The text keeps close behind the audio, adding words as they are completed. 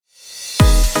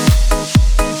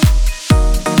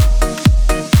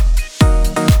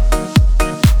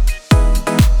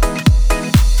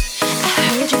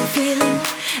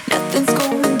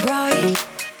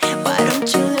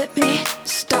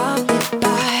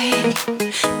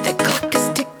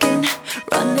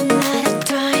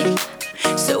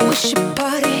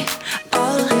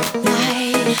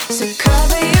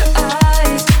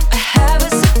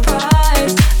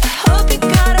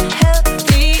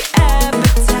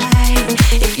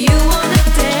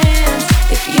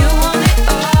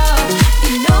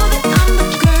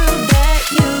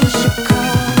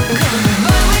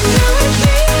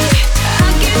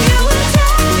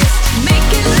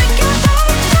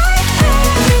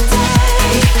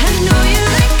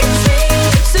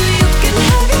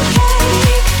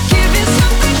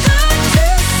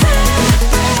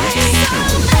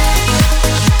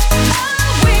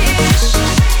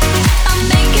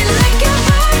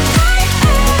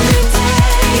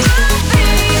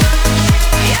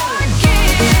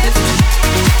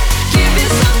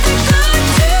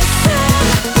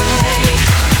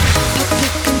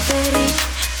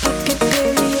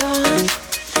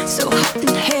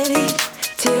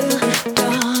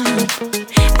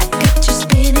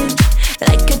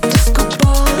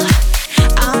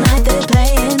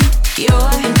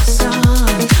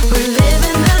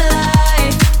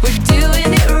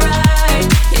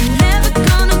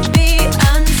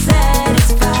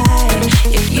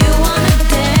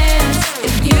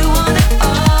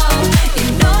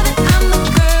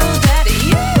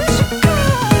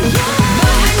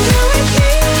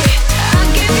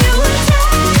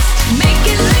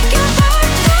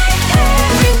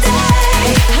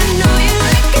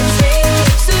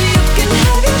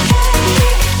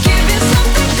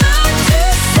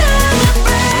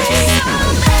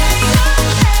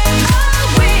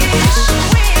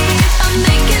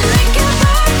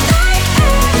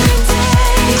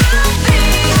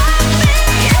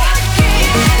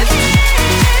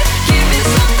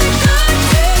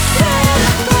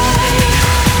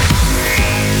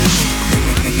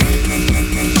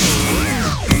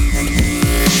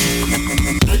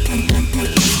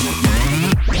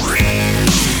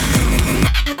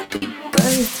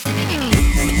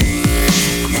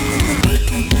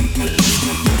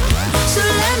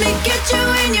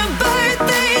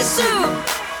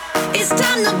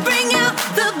time to bring out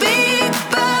the big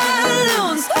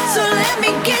balloons. So let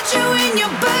me get you in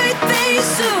your birthday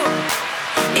suit.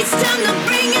 It's time to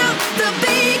bring out the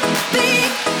big,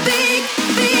 big, big,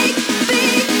 big,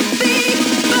 big, big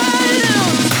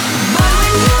balloons. Boy,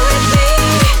 when you're with me,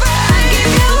 I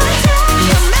give you a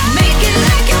taste. Make it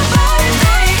like your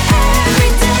birthday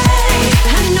every day.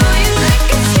 I know you like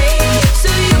it sweet,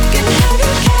 so you can have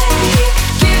your cake.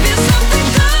 Give you something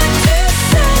good to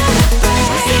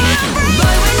celebrate.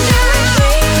 Boy, when you're with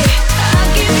me,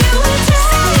 I'll give you a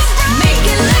taste. Make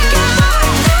it like your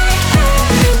birthday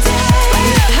every day.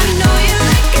 I know you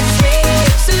like it sweet,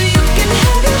 so you can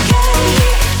have your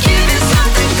cake. Give you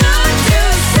something good to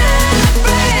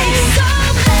celebrate.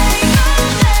 Someday,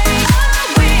 I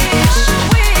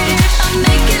wish I'll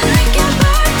make it like your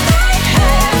birthday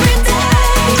every day.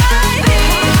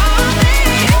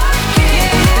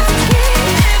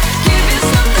 Give you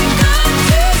something good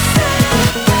to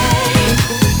celebrate.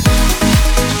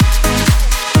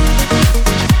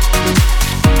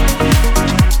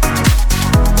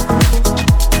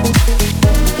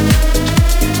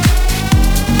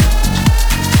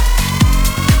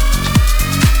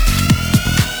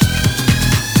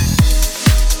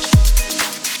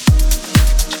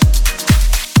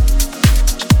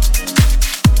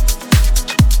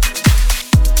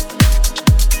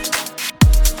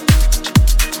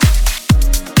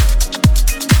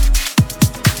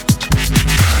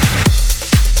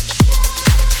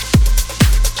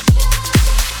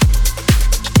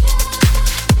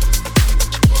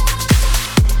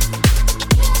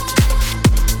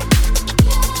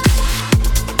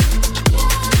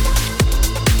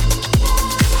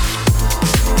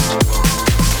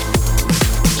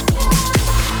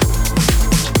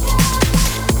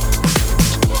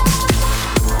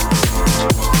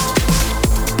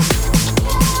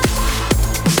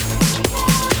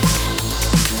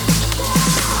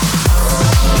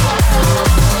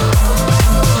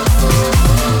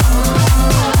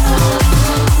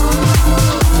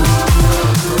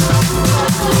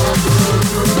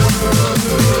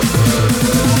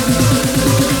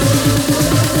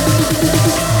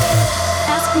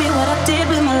 Ask me what I did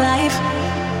with my life.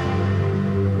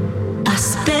 I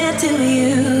spent it with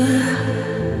you.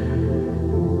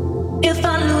 If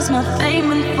I lose my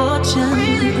fame and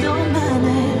fortune, don't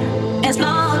matter. As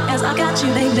long as I got you,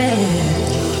 baby.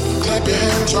 Clap your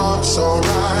hands, you're so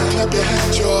right. Clap your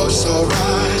hands, you're so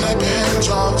right. Clap your hands,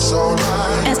 you're so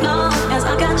right. As long as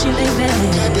I got you, baby.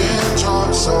 Clap your hands,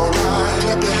 you're so right.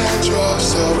 Clap your hands, you're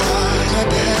so right.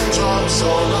 Clap your hands, you're so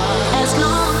right. As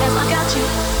long as I got you.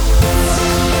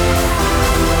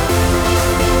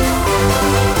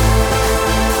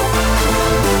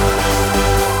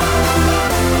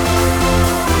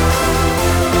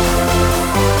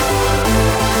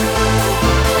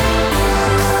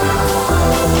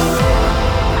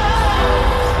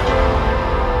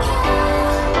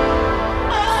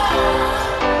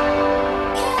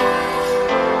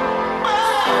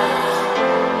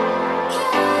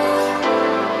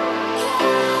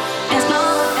 As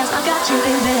long as I got you,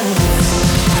 baby.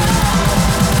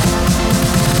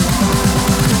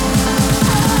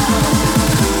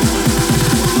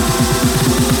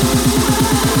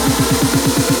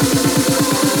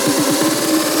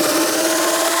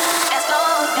 As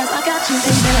long as I got you,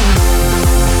 baby.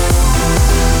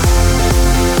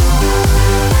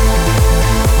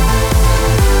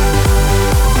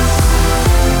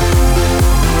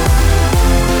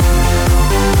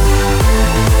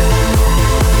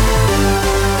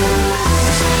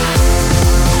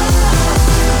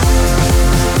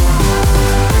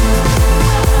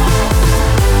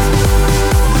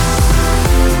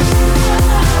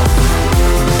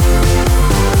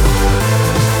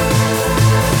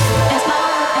 As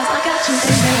long as I got you,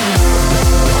 baby.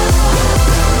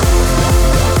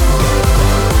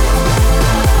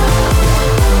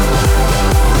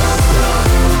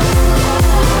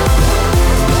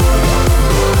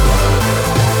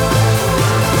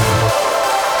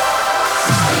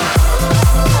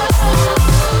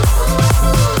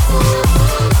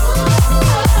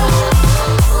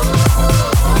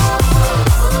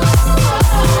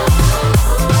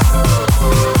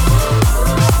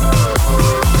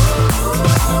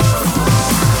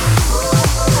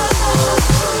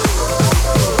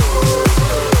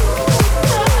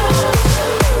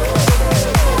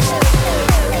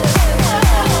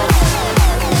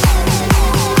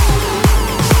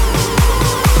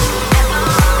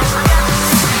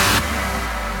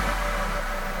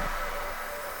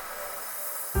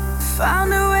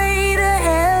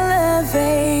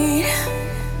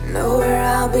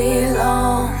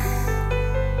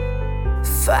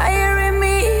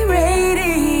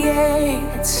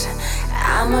 lights.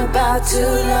 I'm about to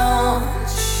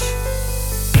launch.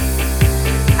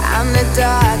 I'm the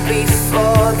dark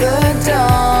before the dawn.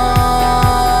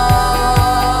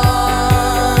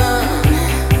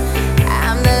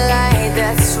 I'm the light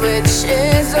that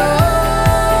switches on.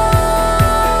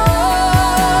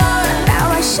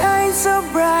 Now I shine so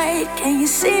bright. Can you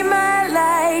see my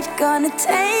light? Gonna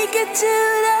take it to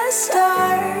the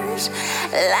stars.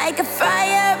 Like a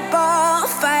fireball,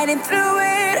 fighting through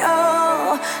it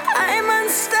all. I'm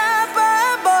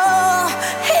unstoppable.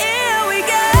 Here we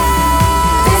go.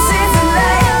 This is the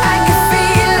night, I can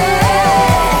feel it.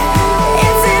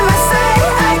 It's in my sight,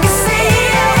 I can see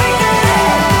it.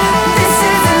 This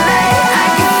is the night, I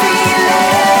can feel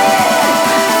it.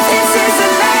 This is the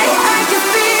night, I can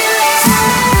feel it.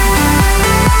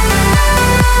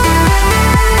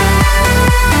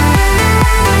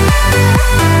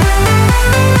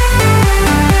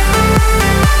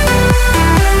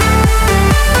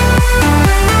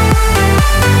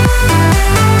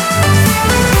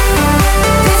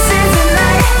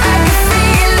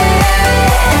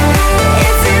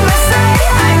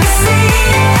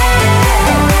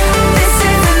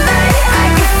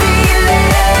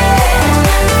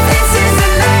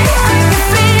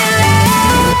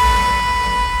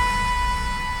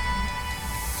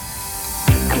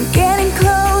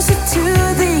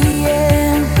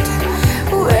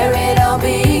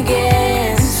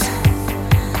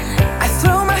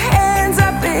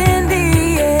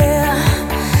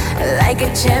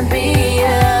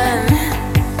 Champion,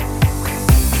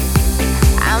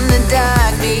 I'm the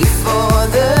dark before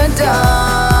the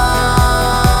dawn.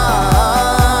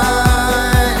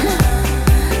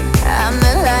 I'm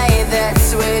the light that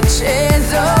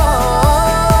switches on.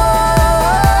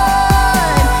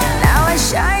 Now I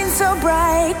shine so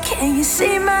bright. Can you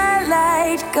see my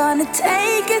light? Gonna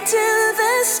take it to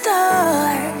the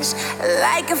stars.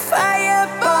 Like a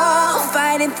fireball,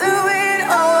 fighting through it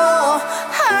all.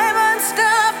 I'm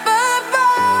unstoppable.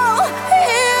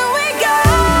 Here we go.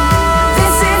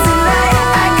 This is the night,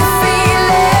 I can feel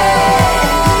it.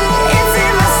 It's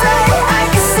in my sight, I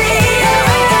can see it.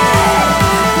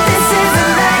 This is the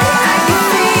night, I can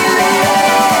feel it.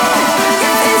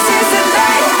 This is the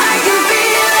night, I can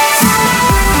feel it.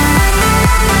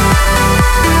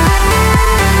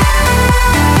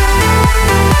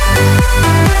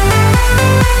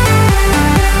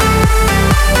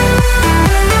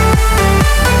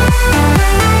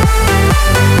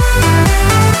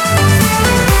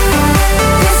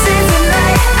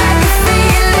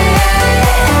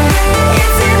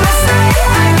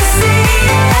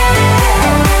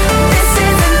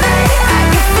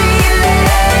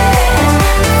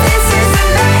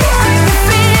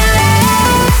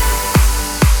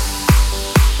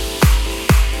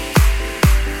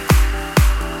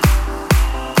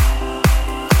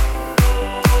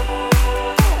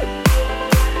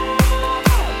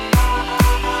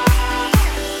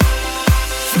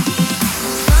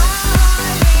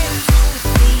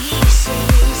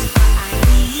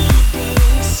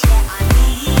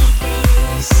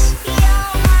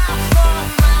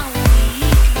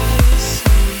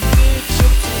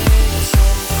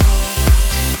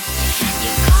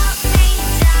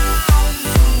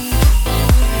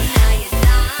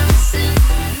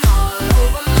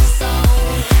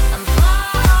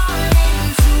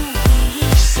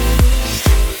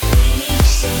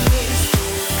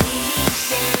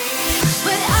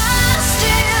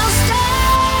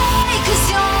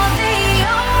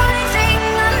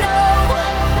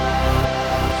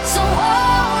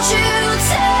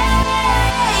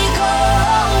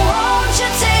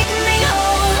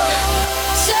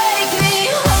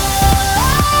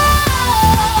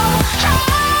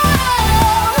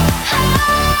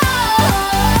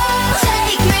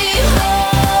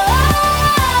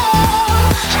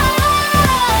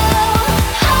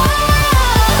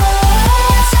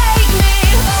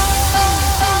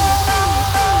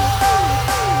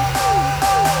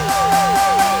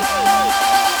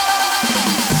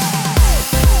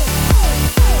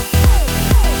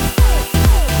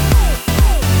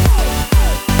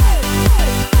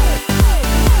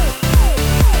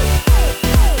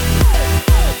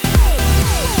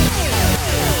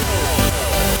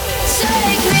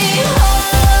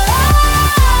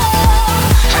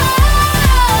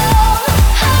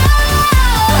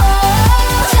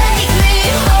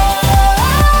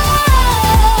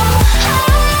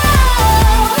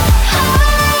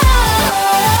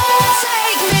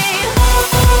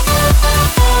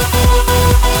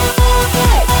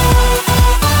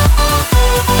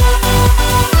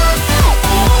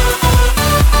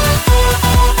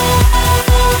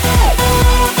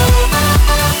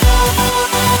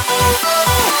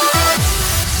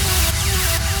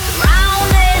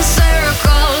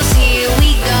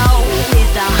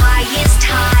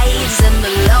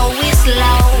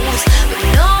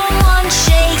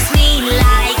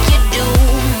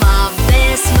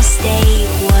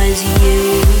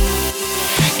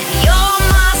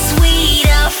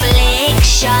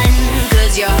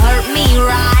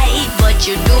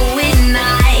 you're doing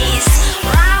nice.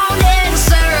 Round in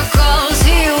circles,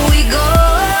 here we go.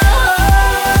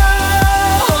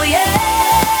 Yeah,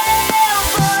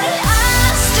 but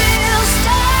I still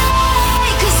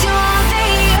stay, 'cause you're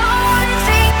the only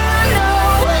thing I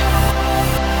know.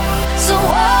 So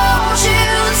won't you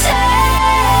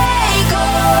take, oh,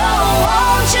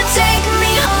 won't you take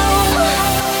me home?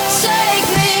 Take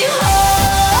me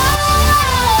home,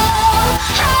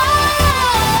 home,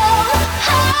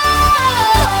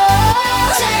 home.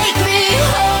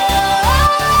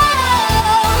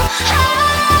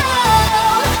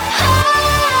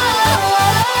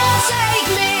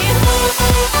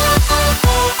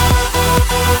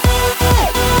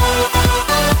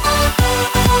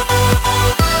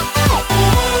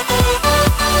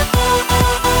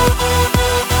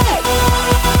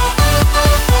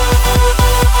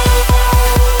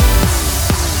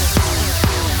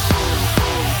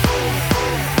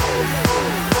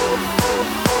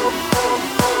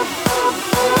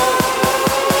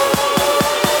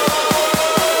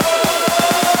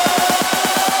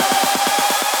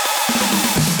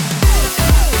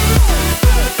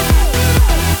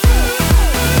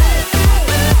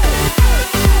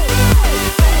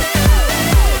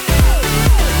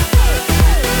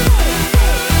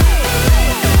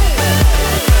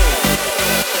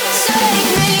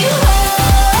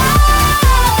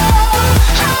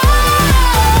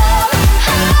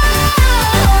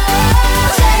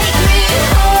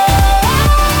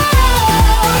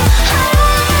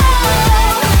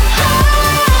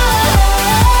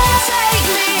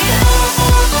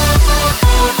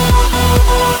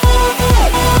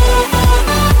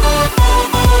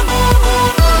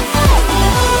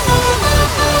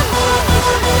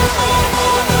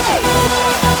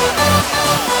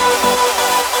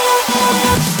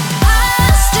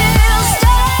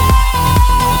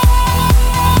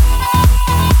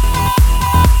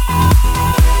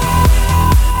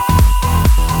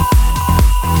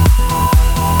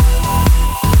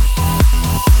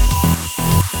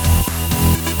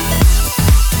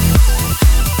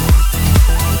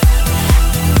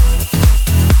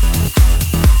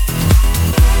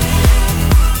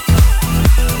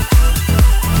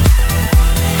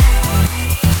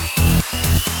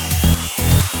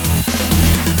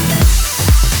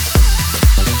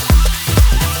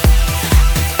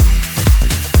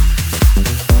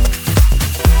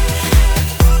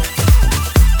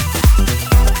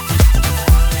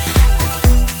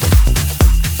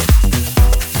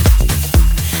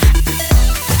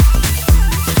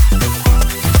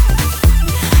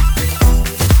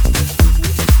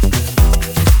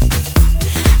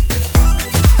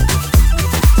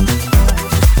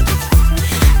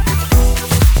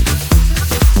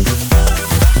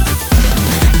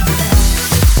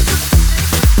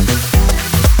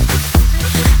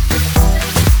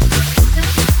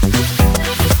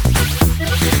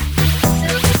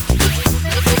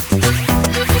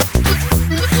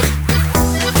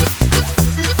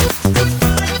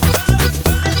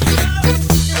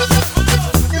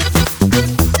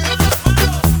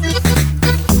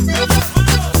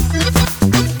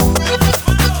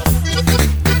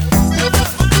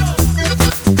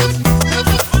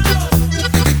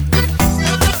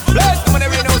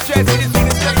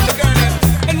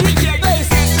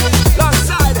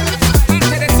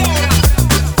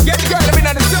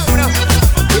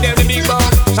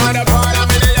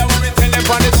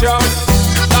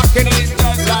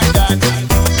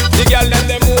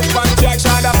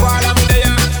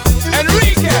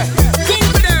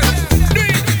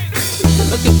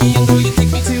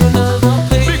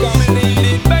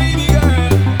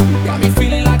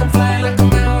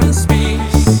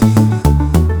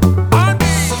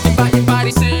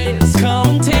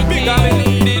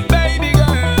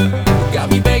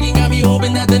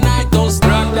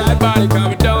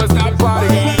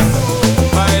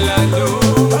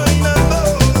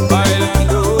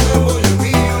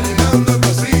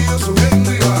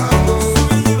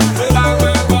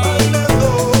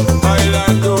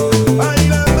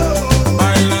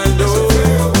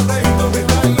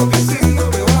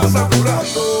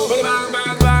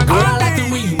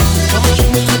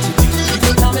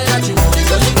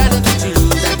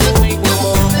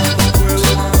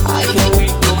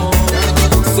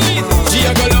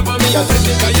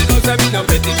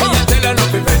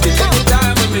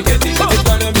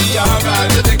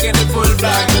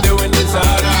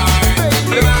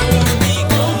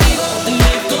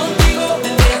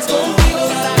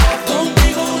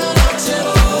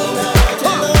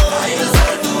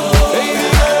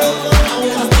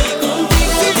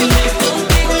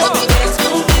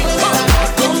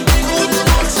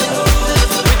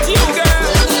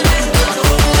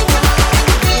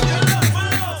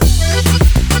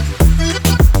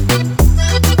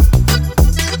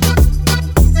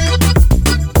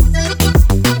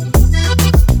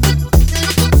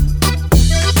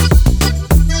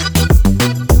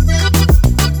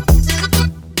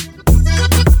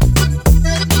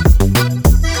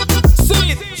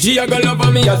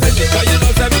 a set it, cause you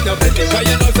know say me no bet it, cause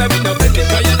you know say me no bet it,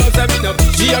 cause you know say me no.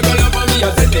 She a go love me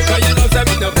a set it, cause you know say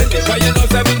me no bet it, cause you know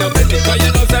say me no bet it, cause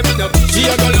you know say me no. She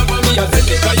a go love me a set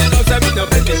it, cause you know say me no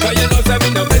bet it, cause you know say me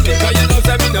no bet it, cause you know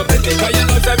say me no bet it, cause you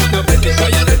know say me no bet it,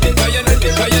 cause you know it, cause you know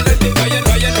it, cause you know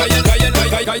it, cause you know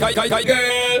it,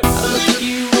 girl. I look at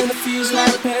you and it feels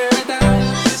like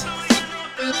paradise.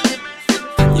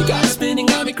 You got me spinning,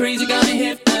 got me crazy, got me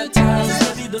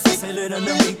hypnotized.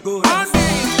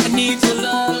 I need your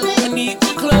love, I need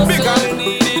you closer. Because I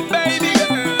need it, baby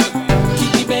girl.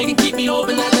 Keep me begging, keep me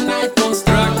hoping that the night don't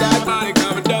stop. Rock that body,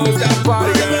 come and don't stop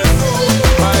party, girl.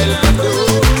 Bailando,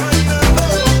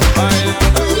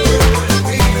 bailando.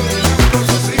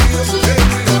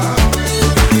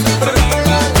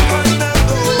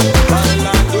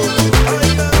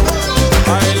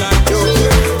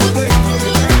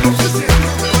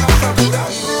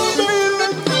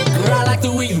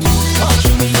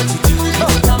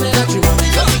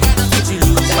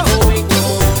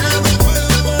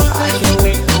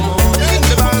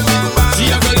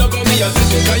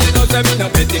 Me no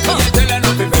pity, can you tell her no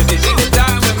be pretty?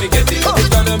 Anytime when we get it, it's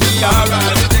gonna be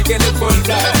alright. We're taking it full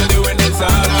time, we're doing this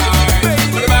alright.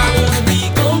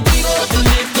 Be contigo, and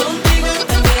live contigo,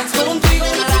 and dance contigo,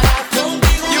 nada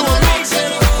contigo. You and me,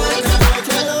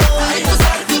 Ay,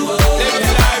 pasar tu voz. live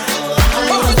your life. I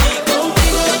wanna be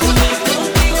contigo, and live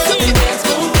contigo, and dance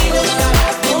contigo, nada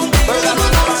contigo.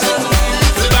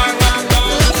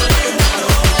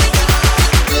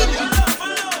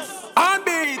 On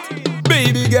beat,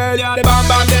 baby girl, you're the bam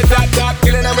bam, the tap tap,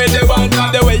 killing them with the one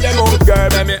tap. The way you move, girl,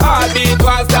 make me heartbeat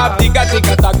won't stop. Ticka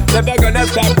ticka tock, never gonna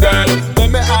stop, girl.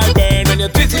 Make me heart burn when you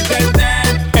twist it and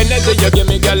turn. Energy you give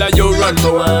me, girl, and you run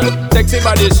the world. Sexy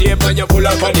body shape and you pull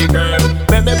up on the curve.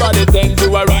 Make me body tend to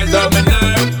a rise up my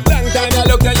nerve. Long time I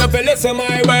look and you feel listen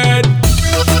my word.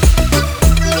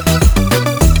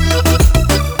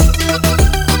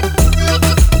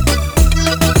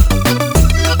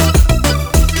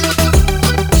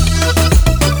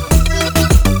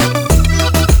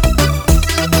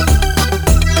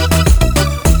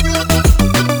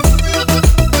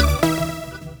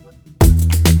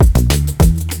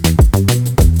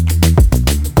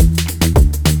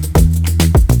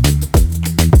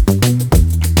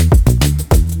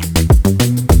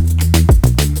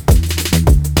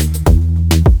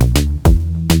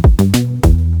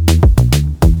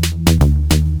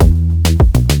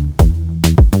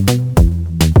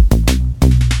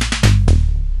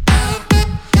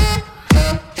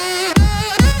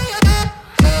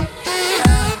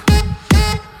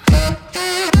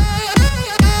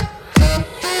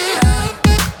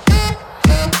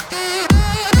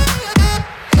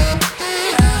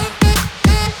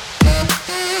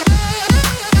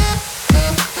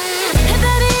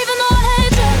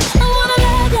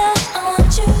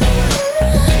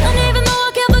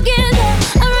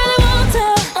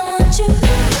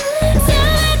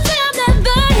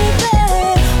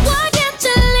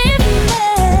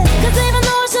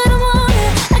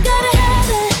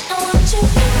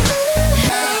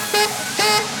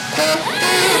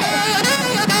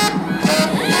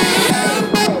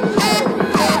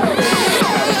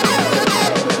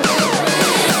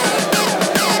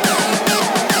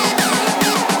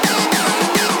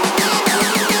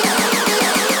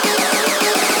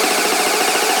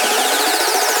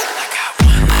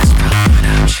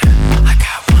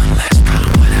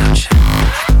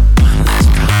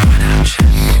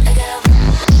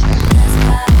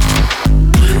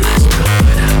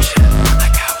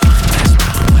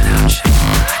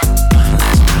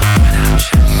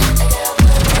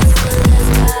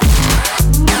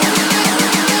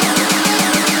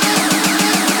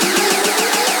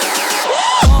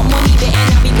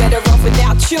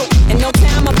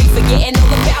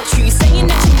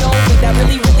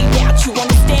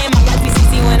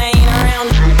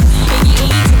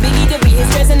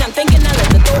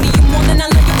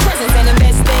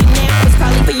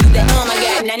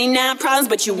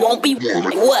 But you won't be what? I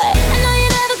know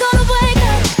you're never gonna wake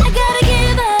up. I gotta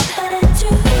give up, but it's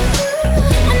you.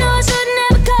 I know I should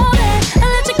never call back. I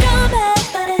let you come back,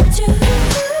 but it's you.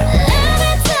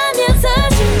 Every time you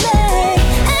touch me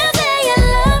and say you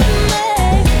love me,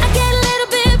 I get a little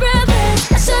bit breathless.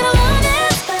 I should've known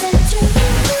it, but it's you.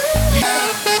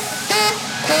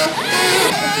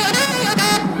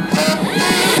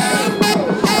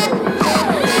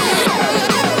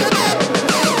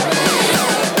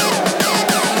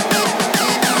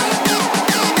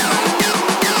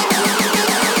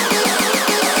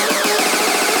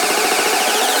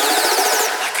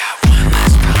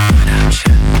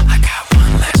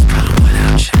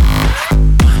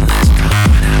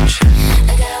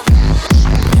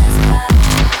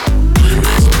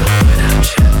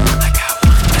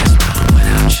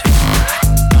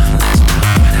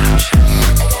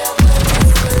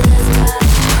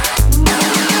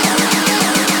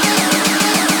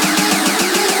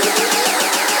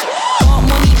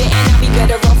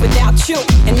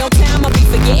 In no time I'll be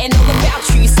forgetting all about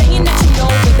you. You're saying that you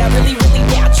know, but I really, really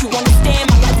doubt you. Understand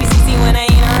my life is easy when I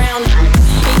ain't around.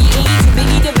 Biggie, too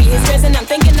biggie to be his present. I'm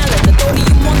thinking I love the thought of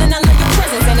you more than I love your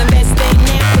presence. And the best thing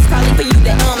now is probably for you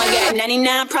that I got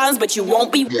 99 problems, but you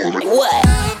won't be like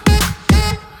what?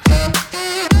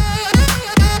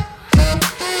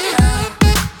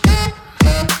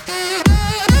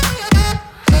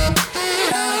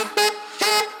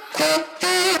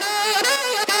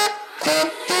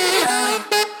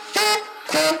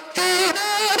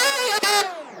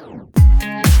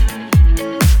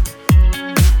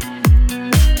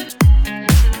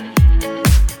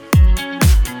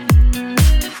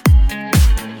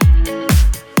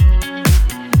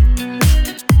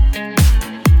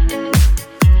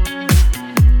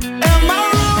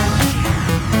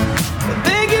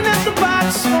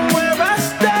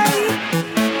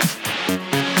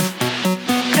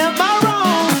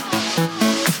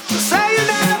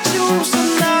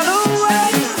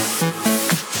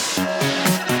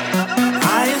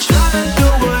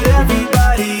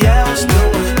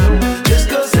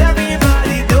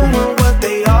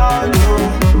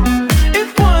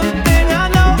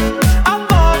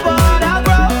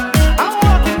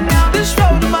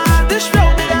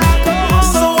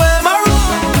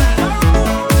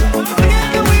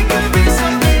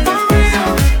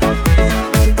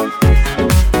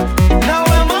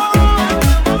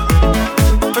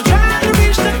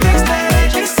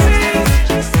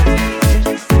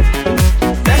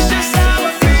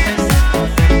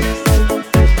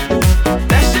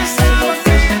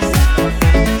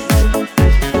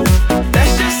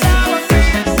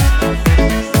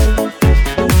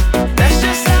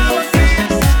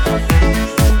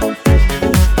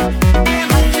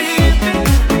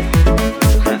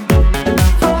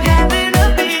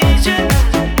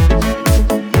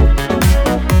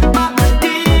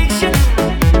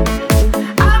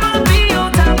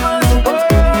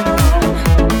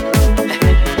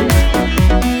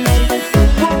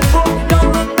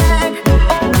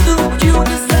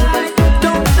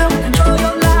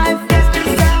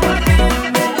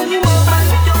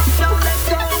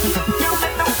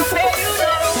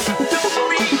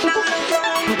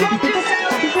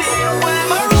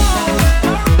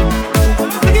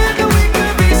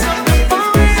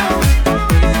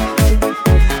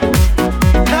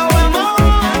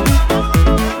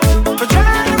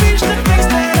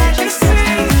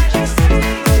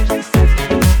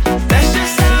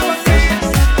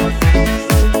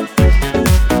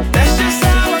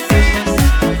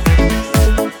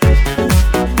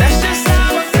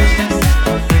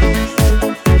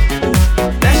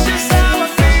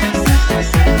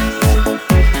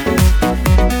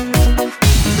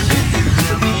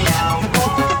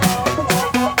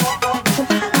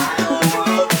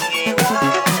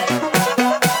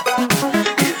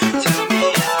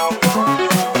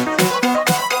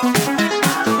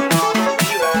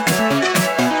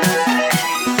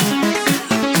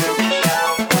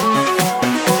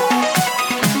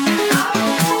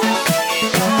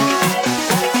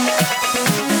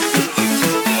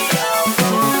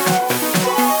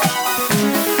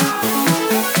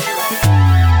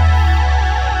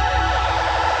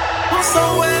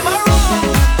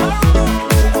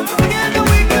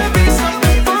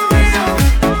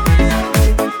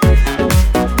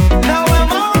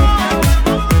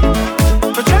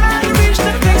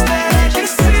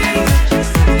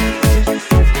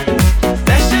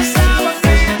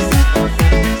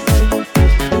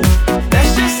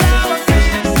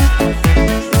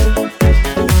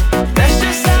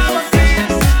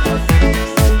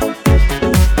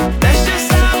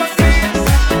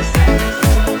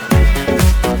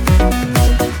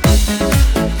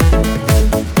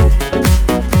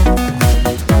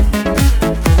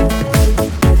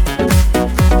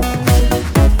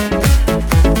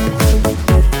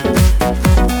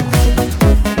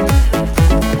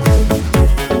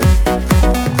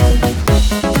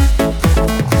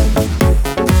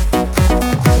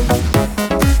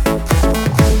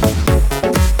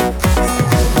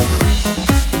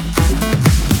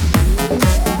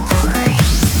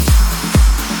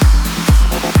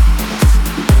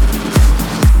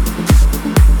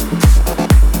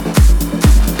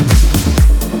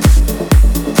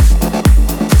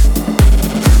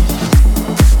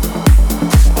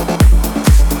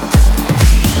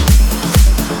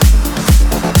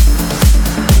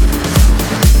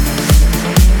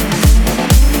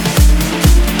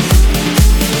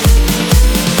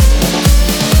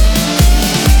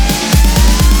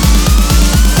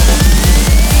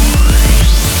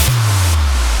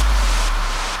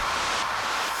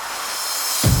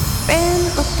 Been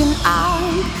looking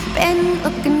out, been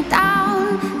looking down.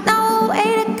 no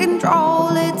way to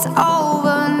control. It's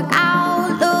over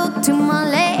now. Look to my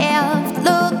left,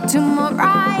 look to my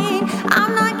right.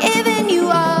 I'm not giving you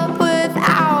up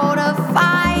without a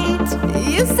fight.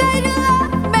 You said you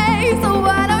love me, so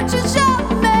why don't you show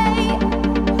me?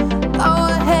 Go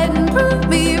ahead and prove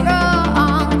me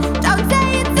wrong. Don't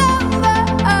say it's over.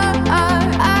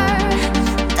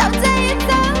 Don't say it's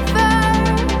over.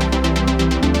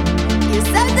 You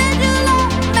said that you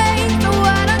love me, so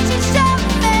why don't you show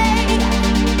me?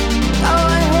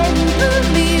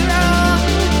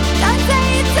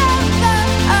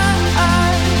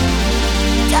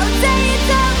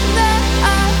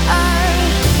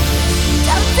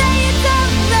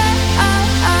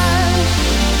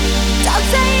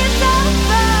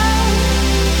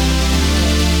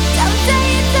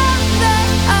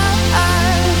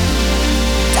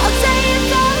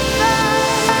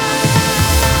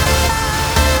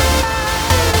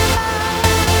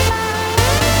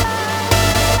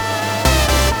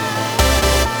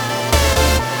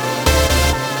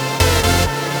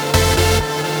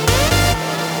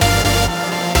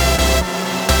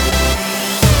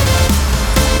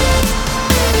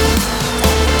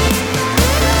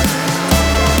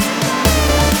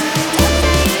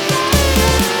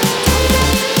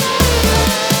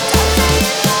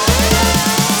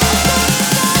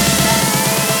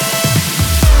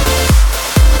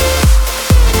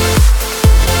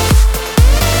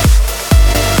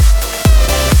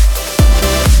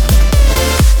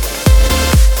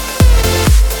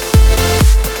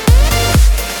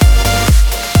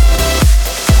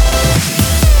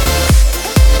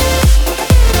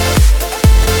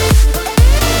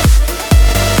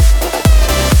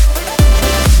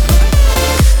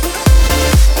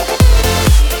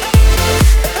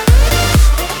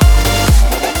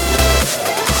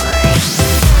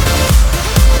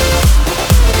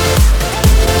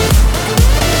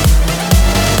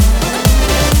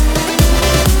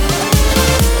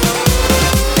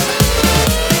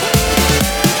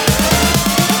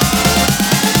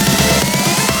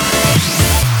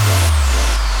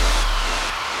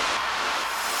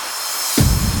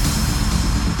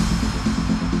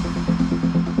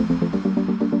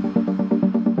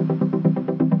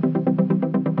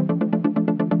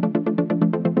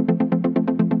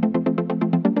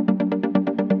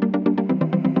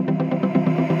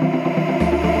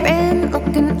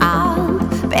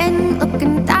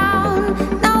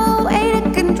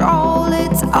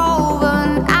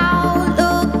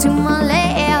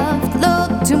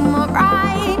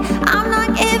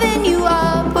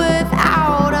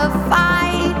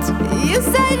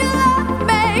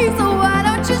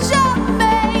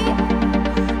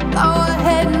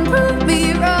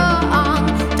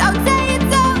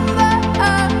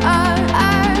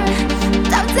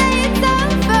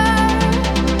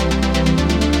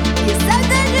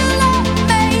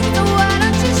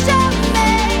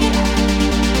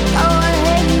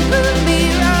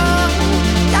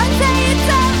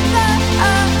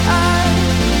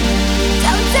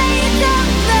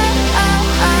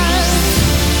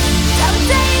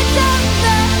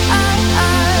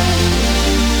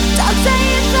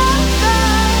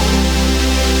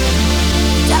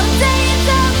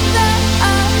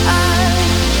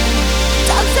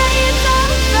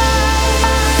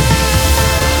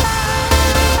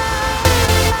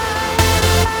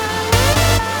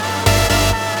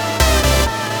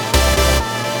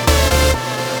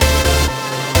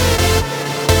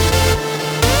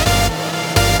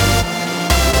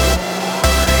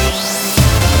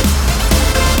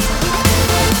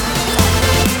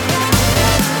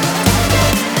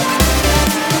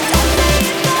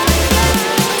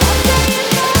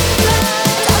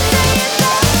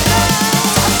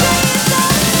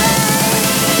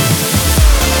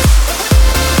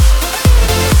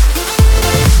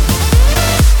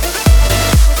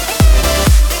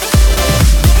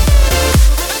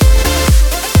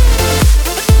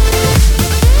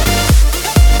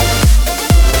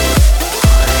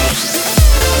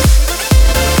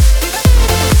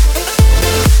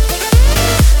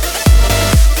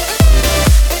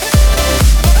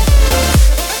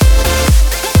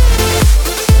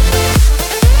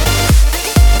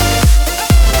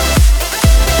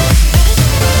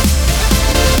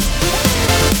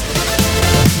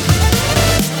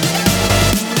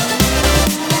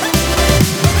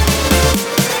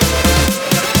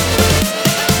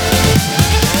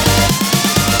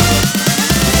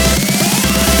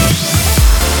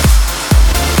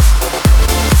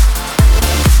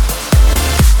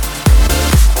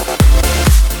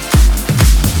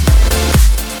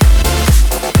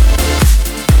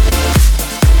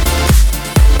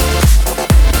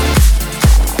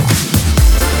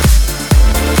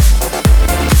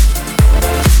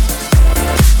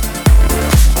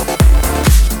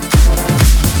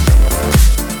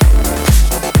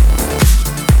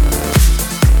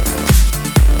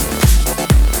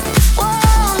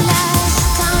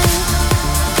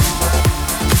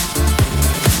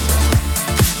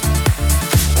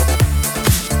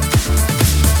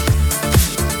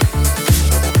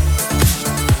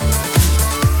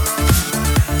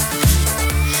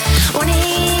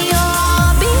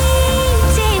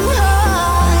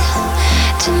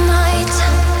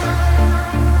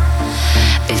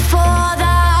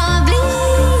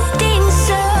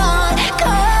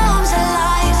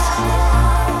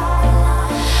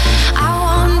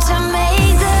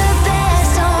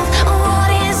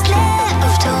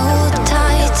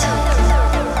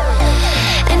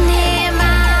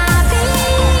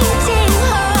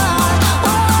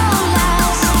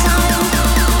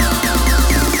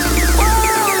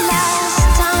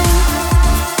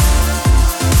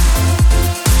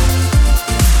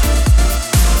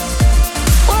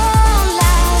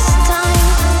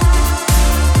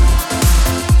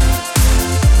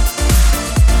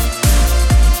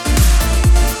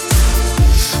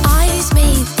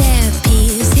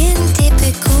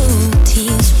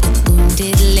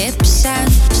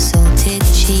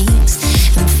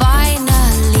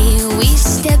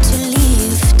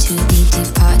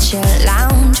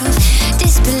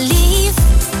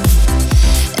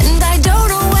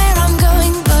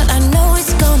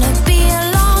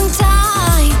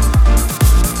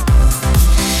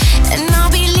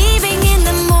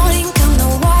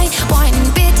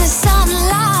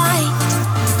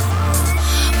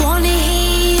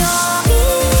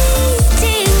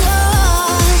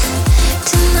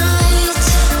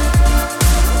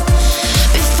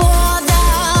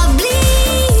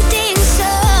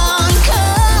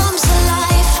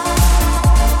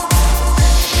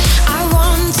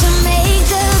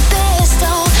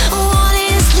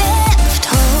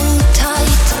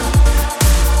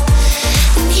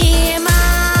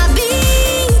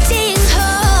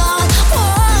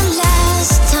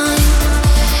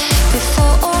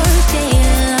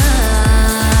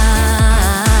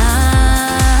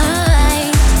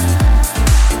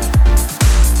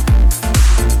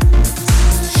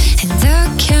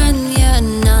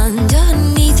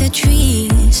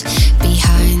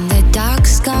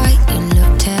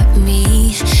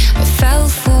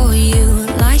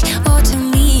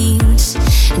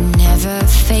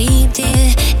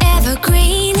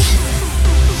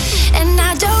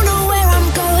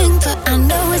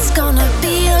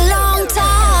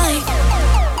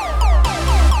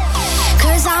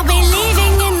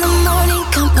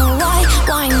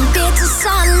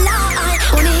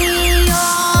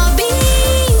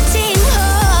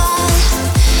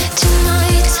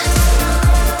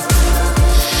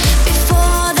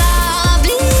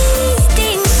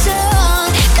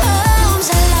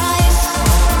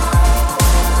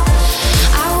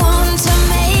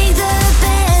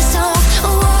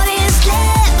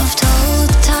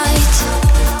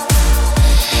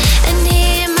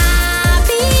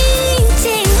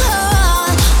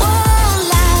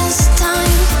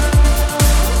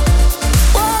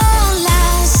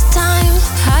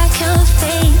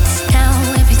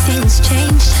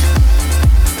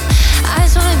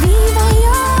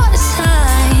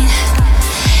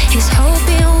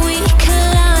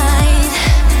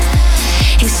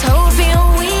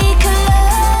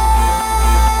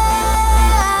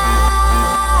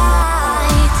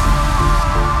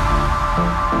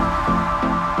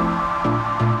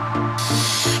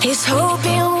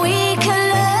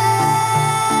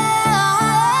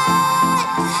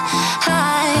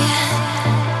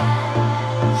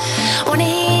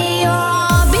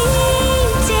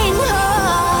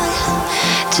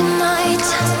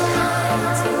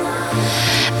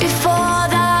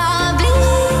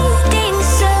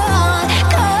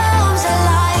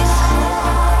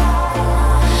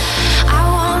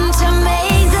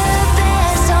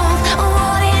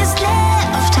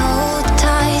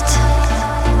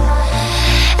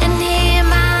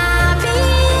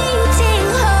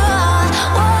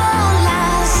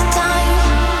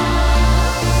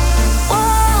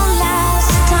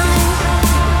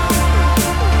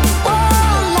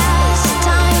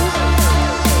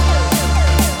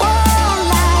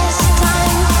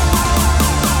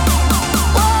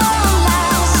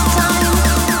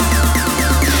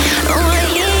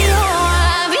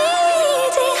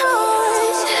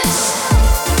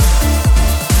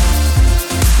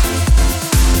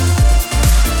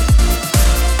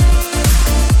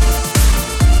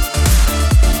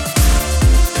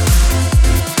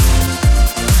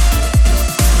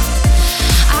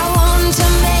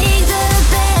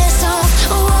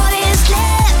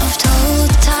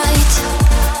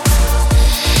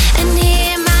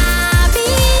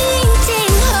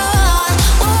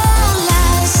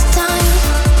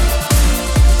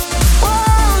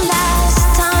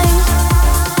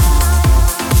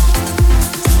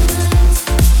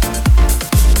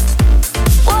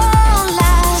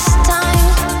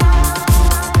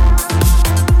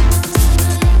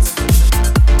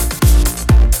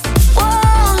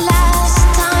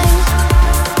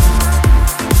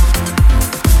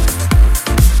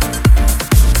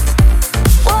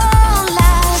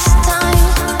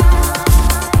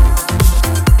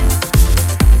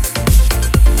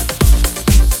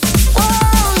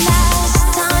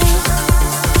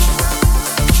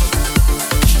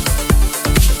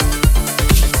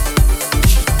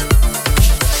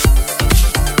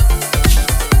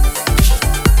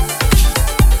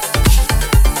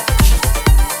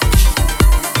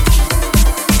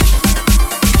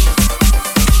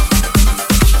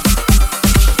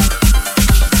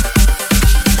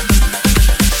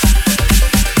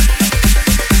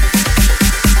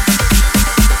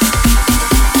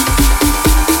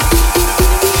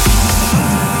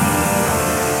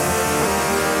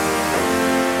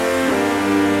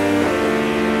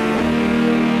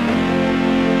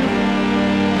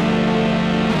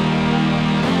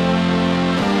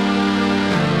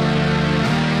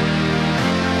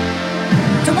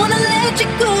 let you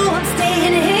go. I'm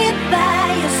staying here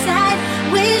by your side.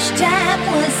 Wish time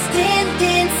was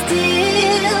standing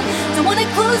still. Don't wanna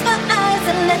close my eyes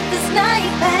and let this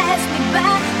night pass me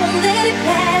by. Won't let it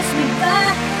pass me by.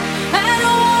 I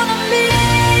don't wanna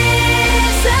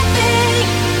miss a thing.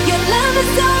 Your love is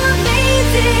so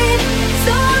amazing,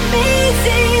 so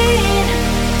amazing.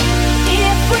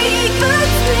 If we could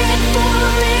spend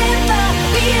forever,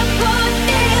 be apart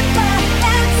never,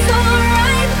 that's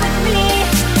alright with me.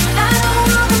 I don't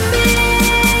wanna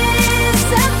miss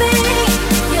a thing.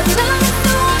 Your love is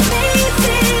so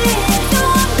amazing, so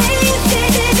amazing.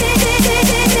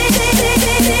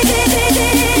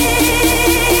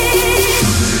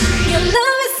 Your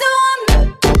love is so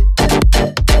amazing.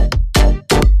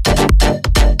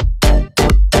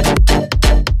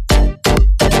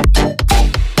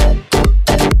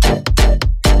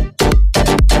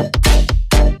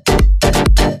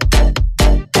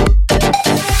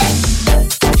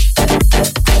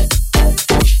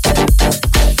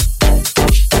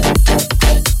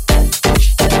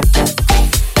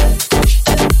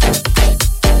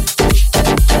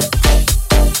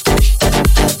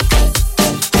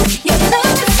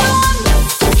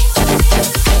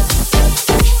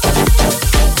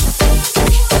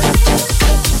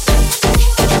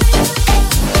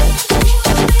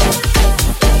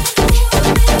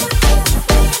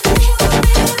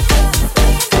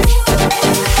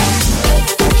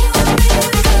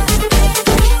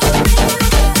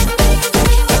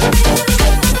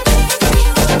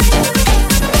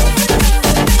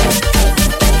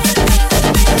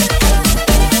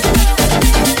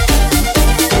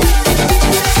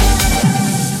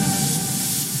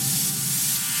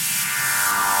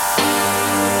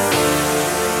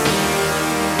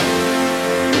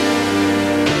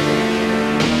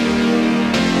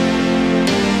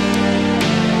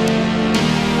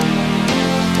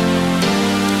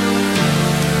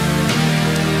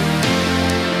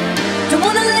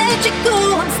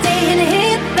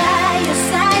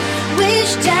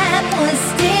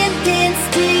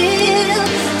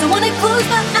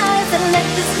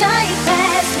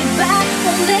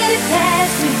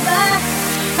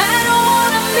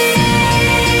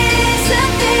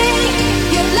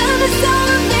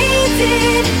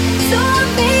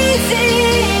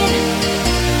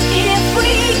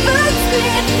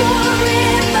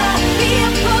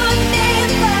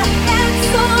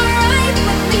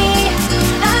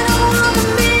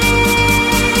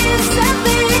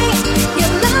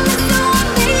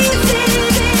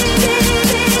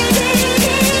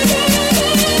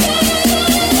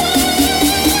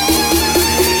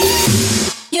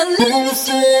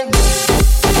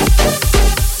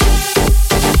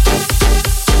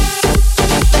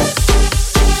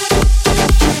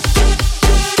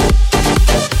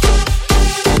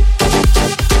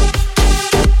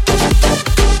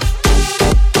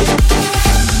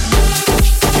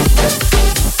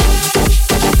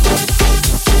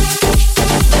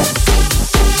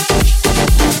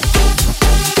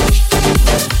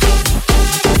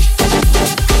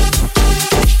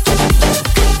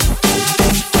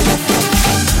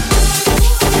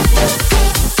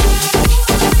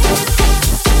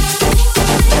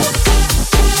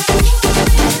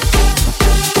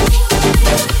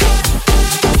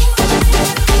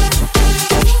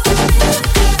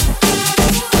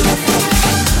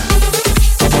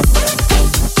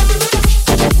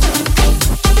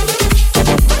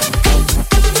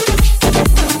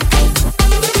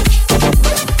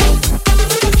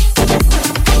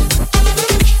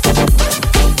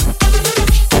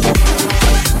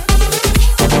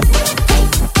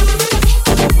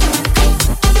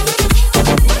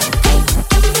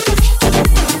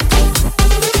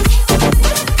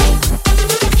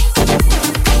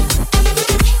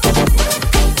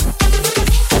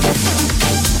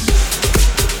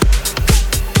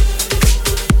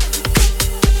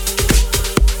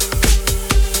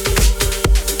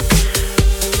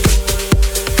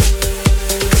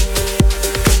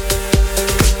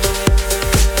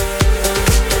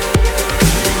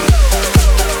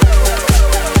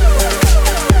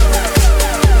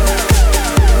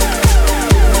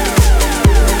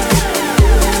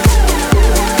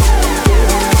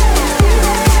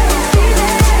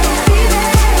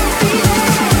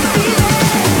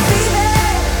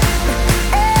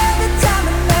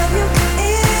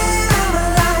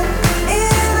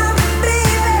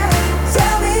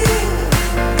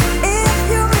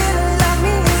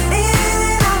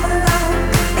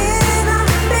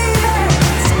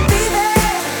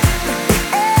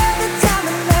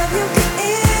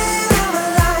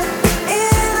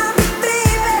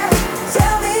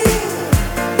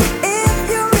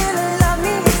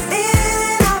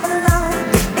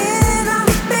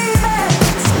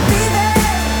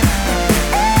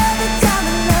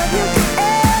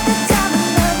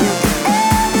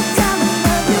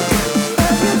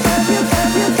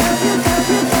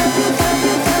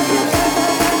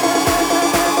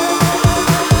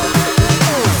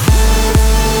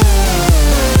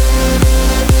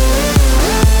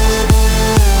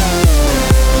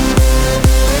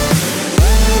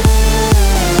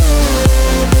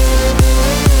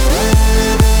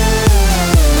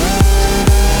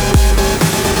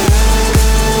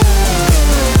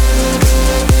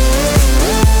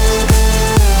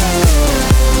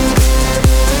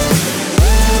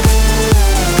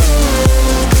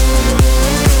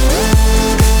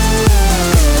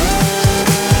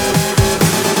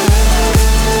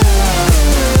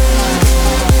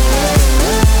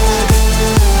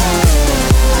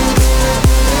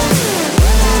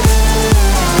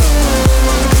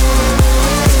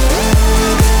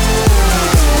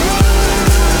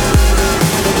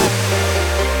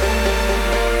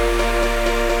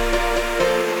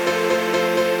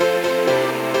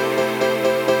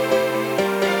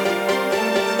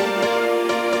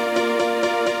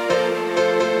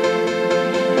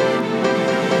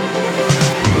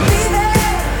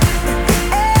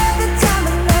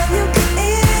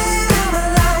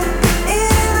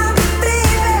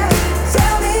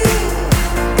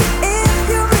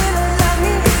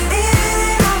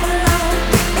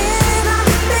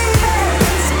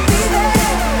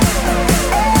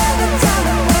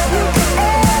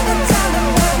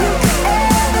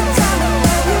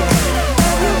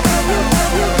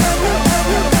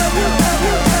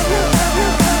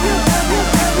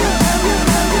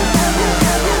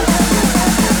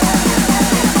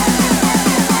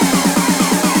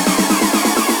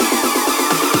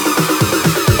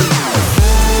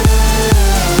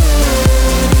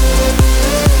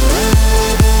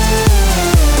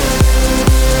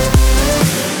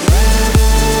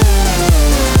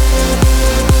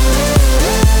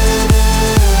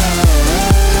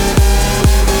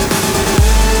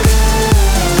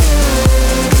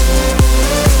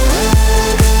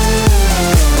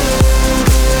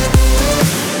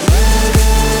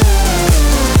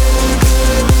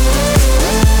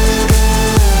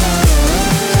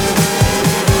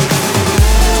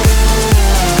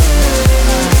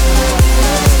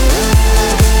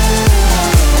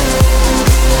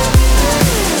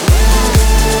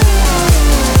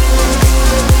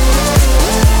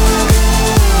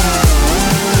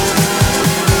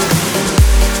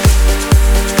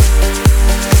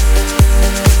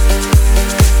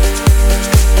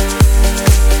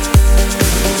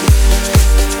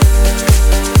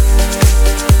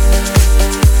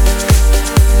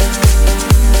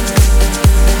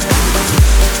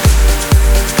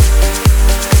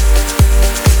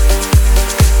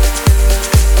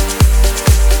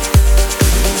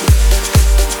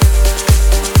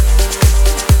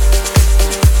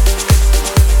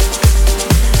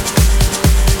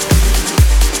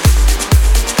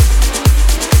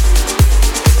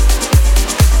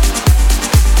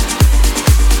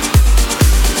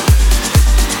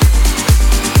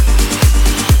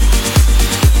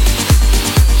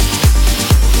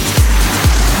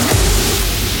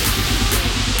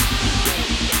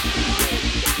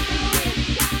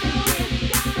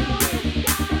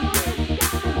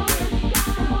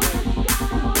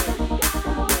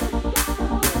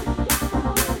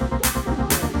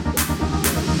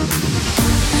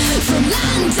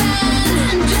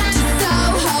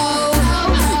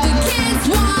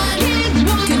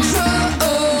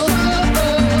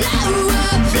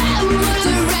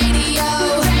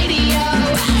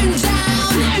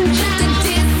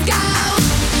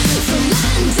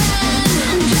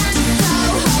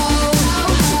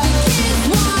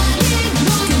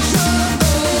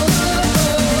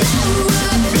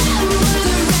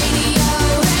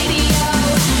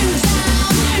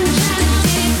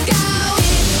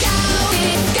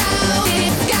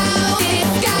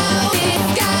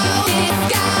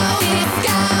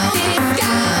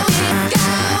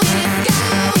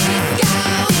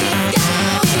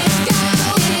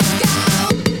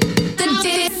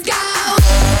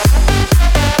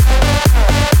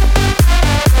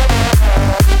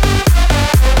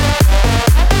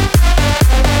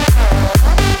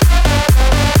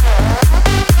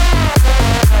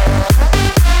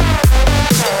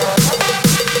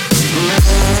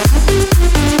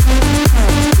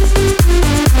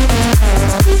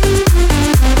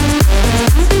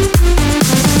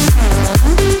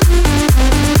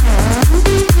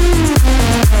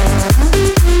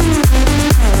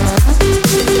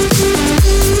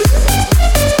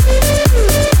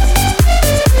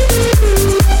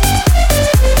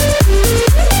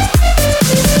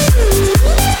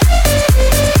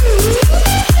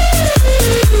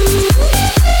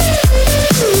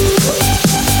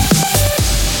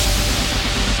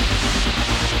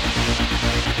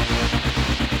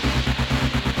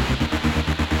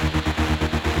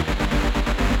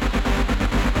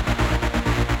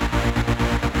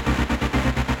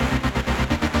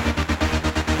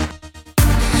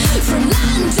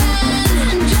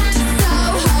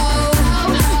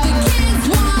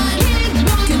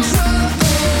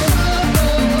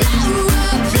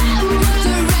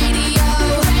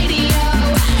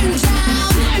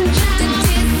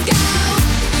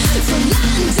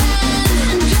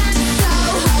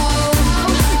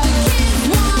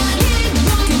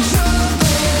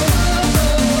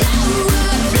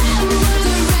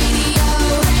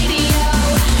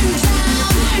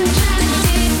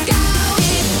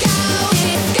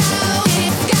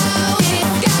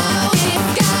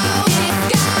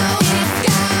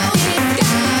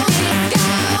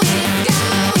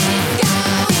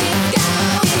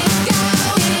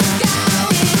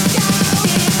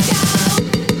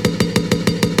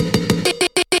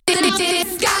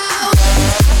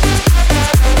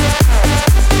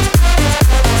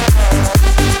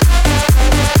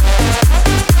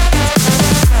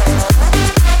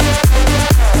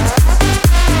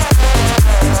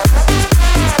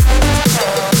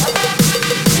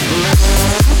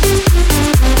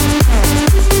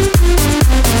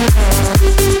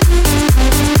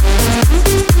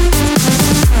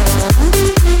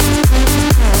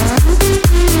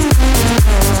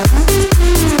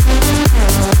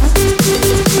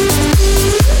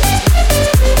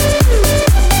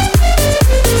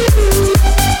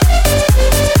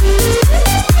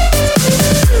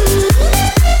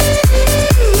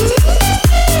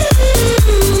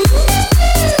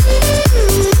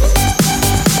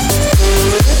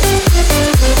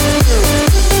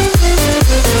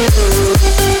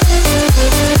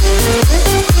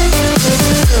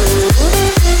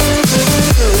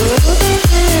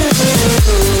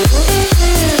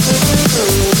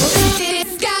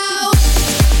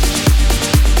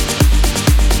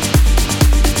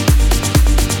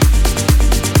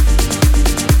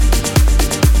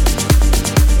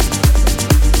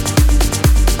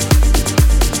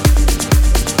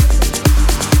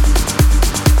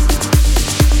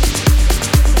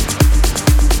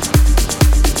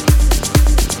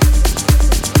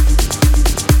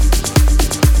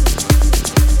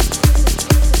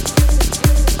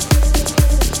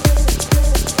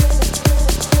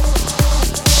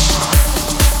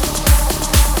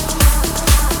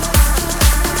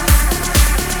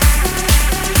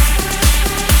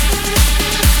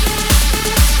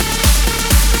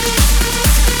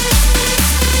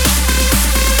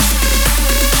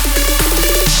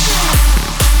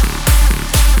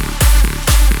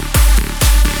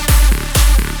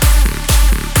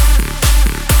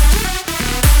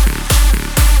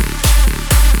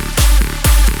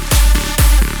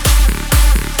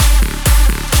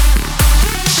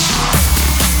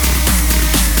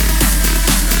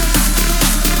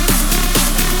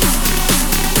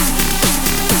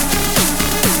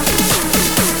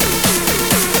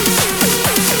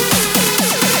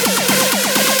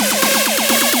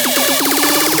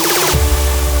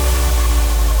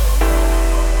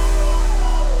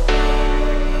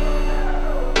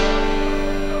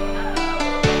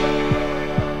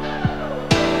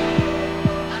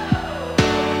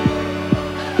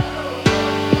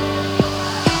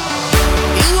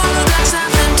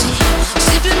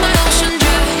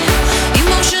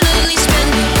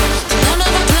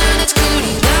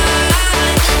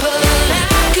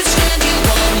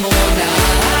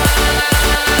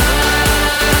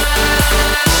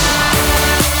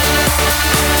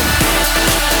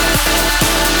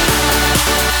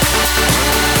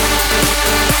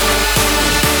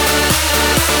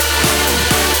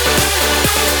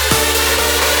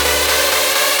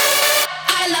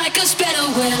 feels better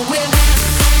when we're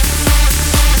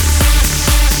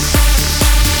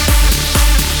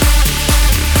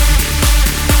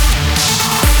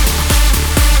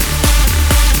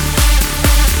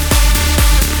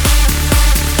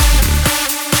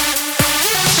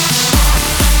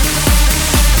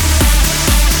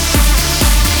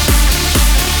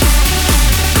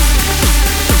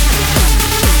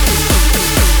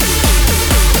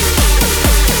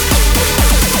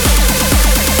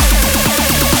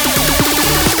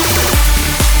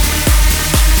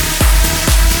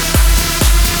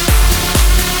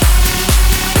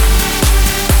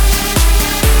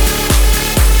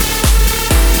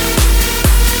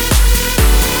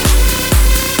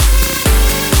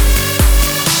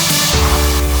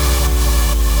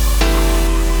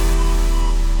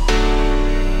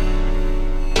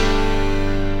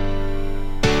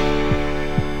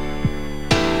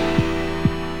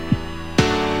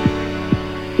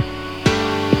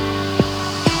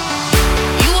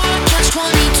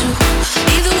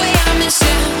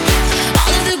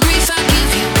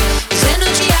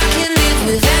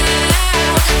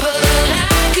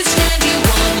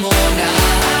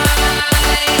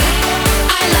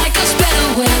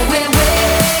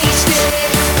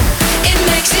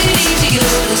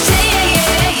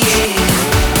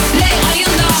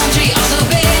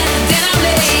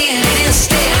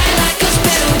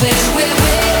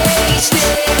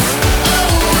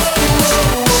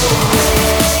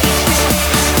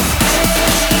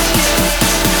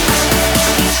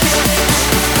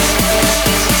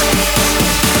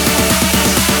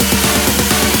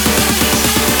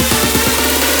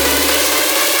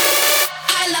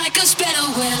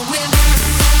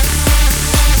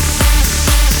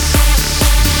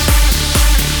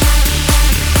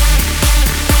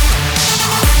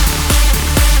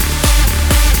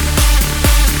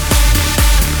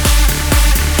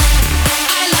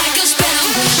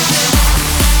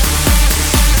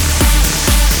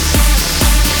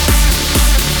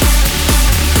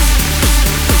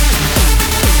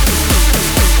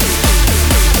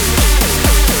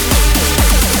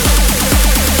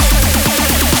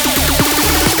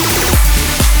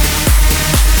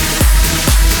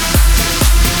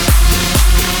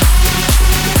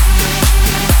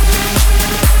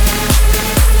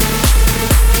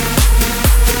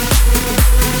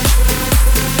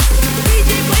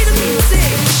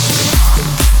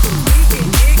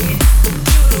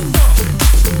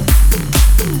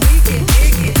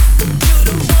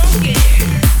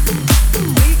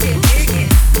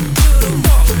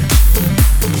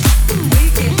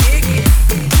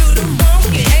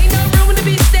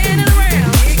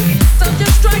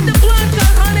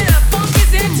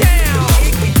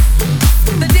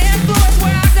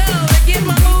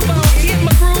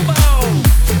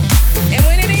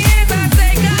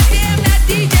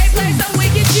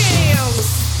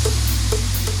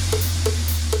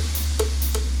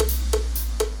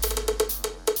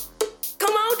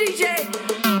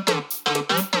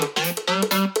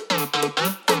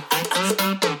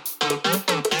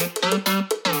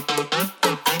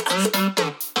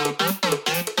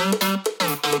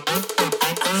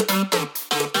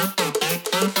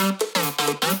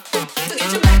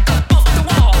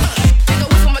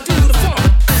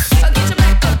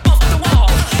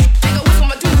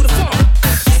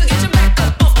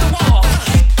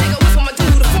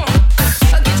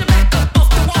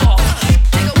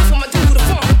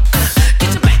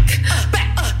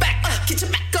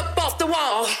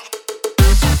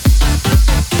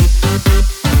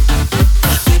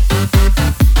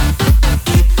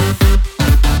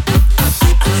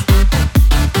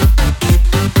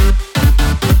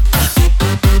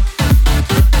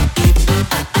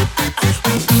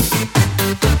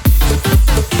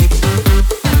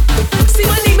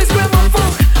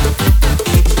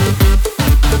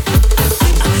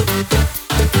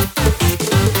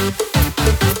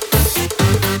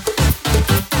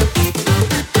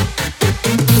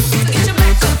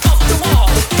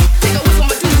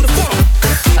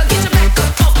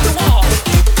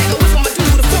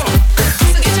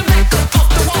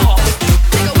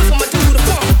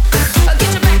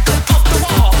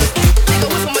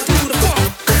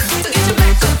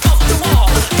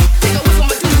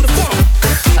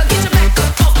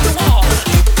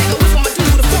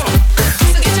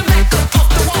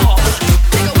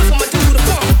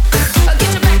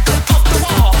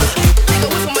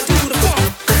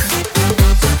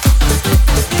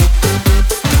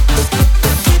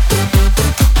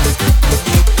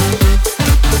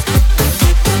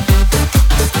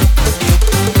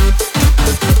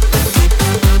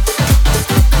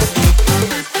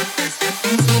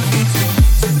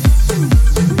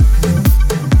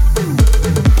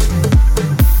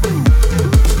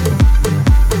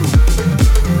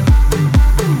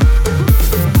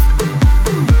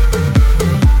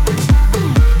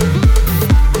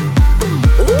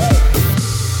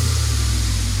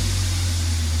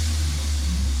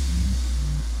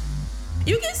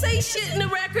You can say shit in the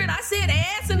record. I said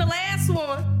ass in the last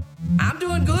one. I'm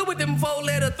doing good with them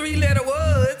 4-letter, 3-letter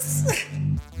words.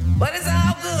 But it's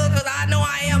all good, cause I know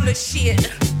I am the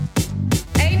shit.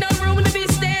 Ain't no room to be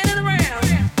standing around.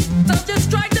 So just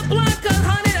strike the blunt, cause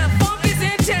honey, the funk is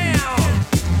in town.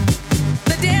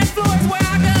 The dance floor is where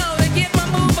I go to get my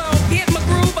move on, get my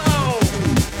groove on.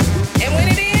 And when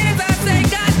it ends, I say,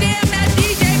 goddamn, that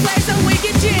DJ plays some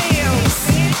wicked jams.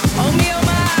 Oh me, oh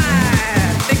my,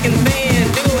 thick and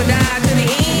thin, do or die to the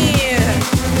end.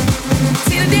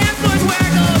 See, the dance floor is where I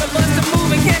go to bust a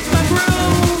move and catch my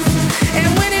groove. And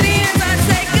when it ends, I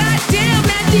say, goddamn,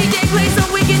 that DJ plays some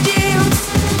wicked jams.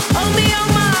 Oh me, oh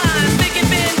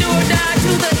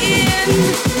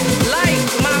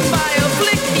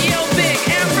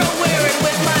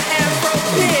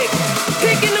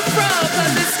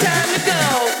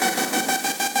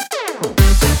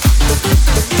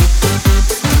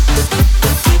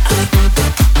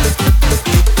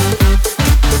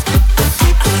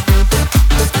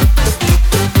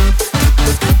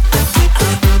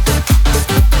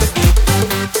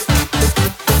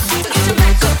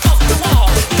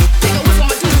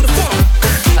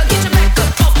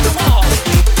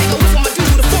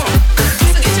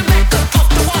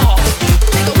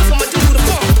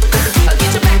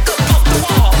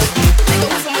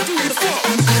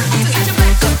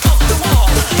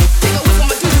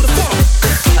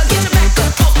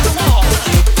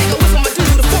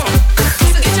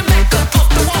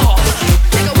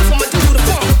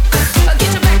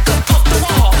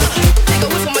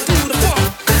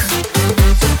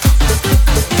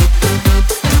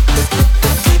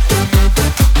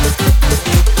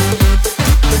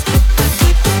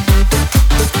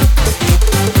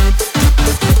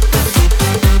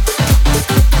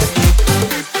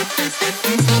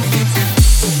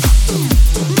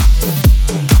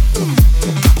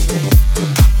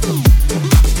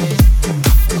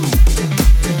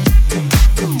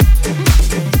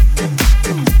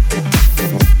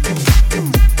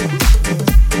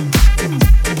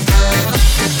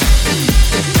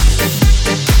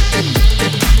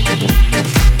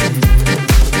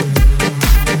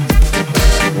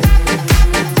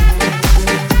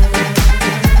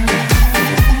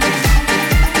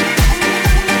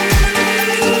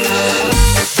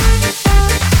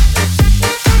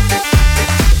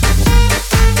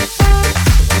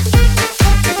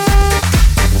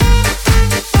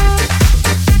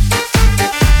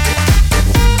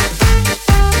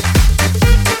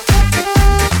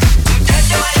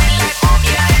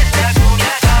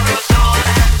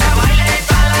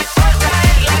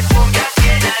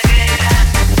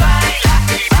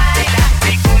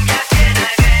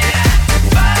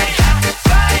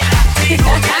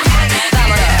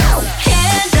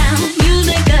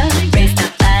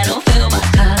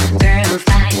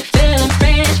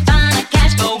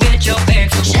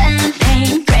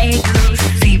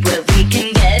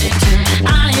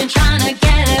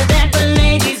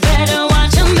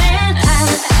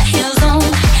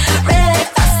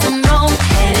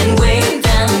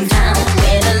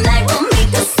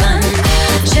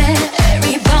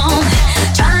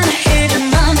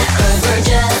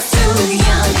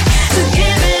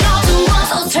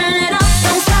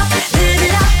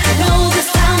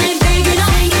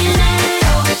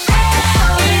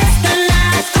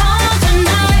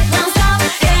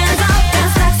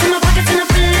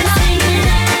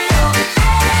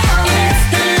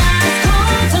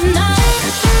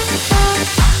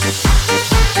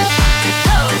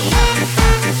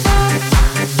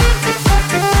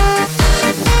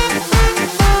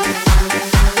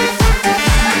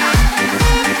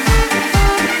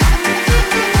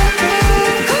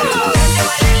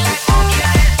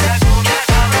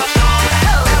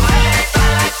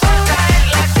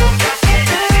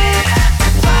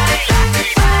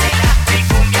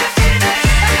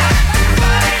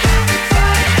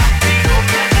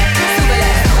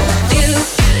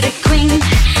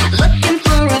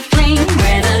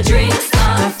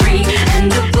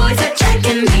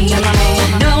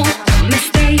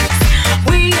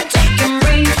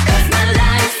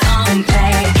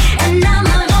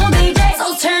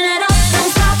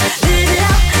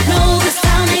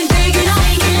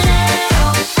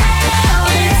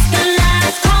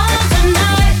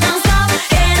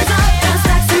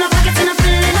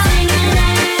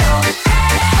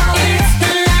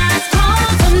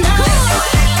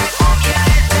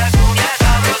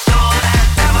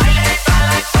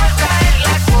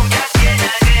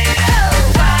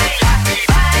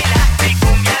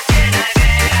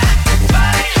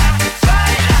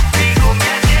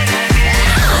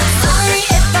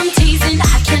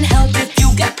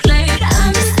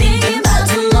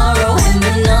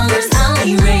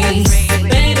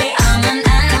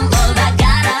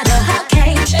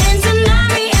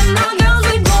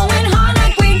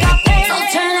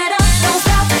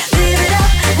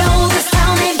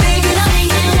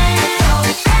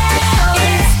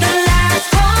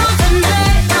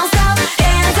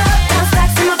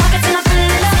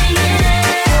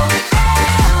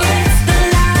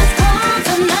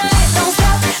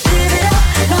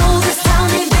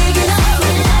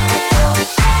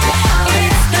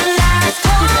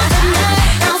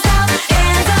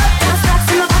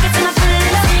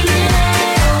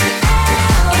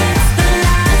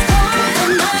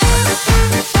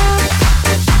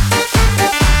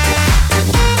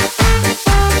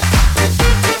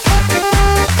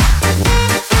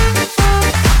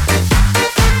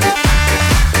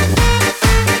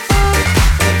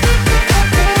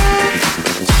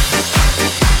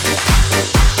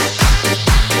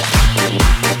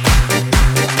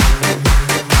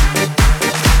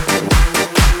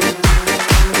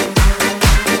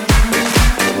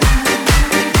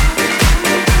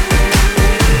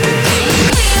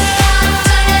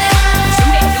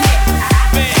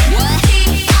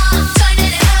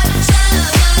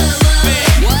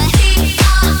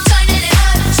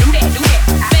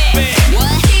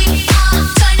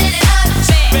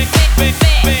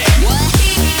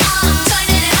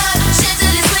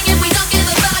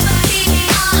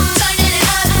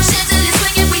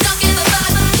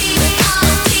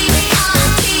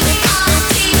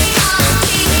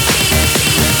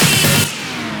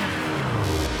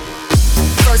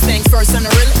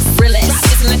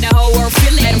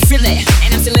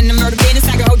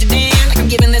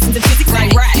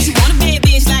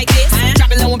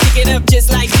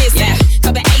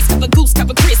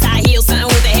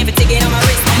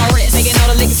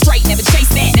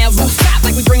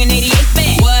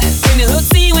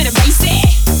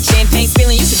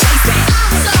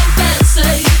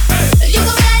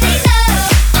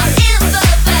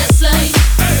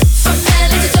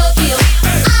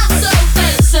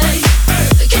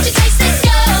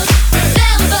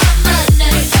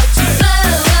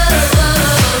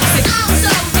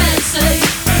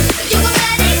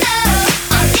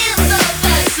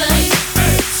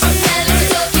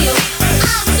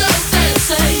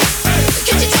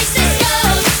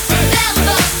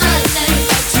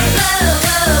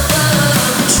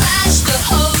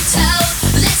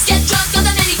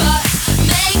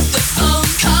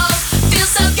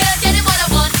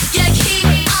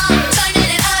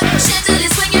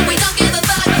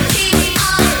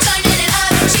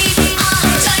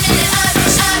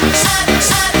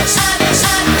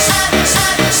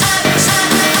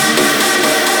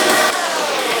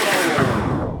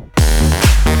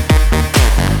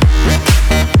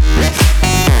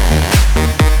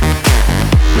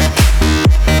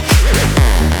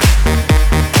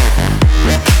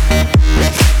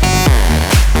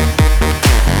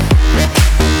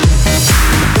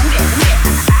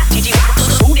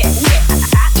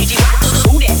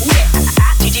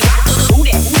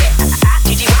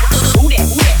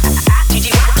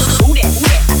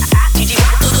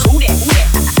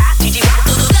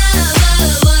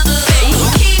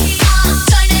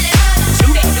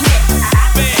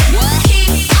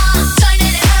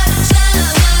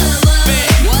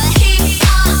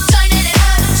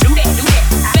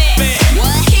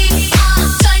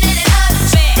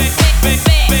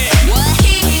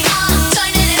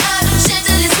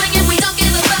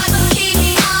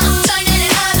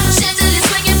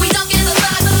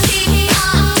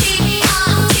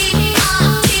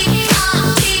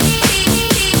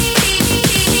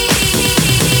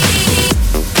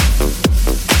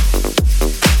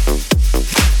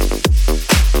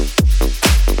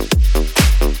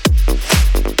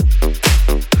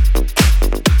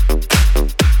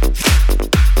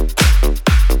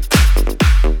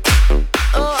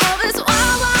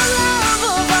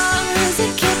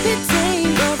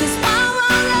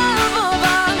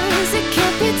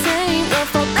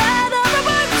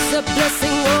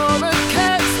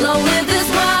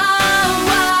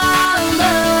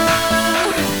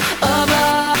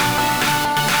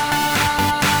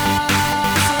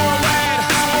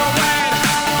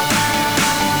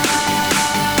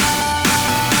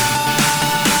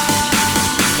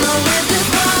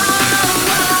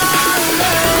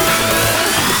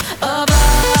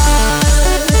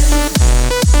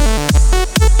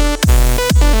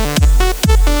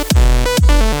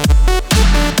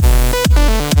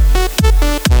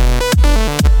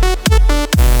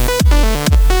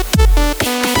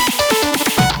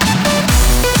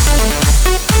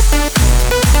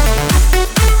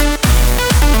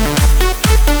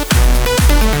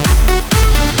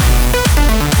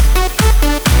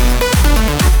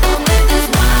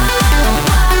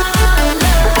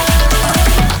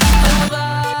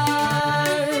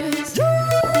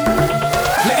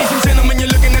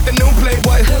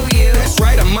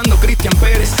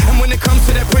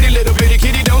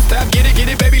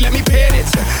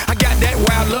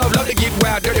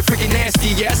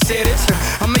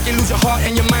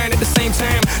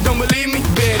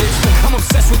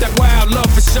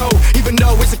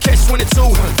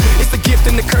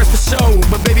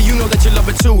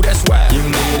too, that's why. You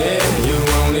need it, you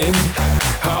want it.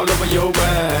 All over your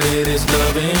body, this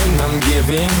loving I'm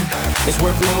giving. It's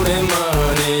worth more than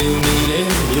money. You need it,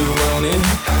 you want it.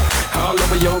 All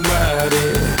over your body.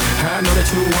 I know that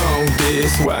you want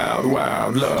this wild,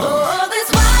 wild love. Oh, this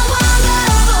wild, wild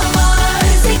love of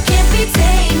ours, it can't be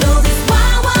tamed. No, this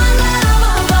wild, wild love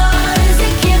of ours,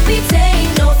 it can't be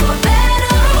tamed. No, for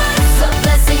better or worse, a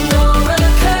blessing or a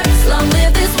curse. Long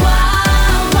live this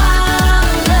wild,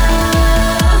 wild love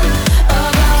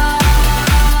of ours.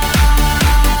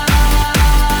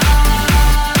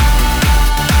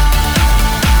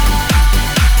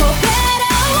 For better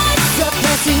or worse, a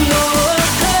blessing or a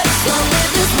curse. Long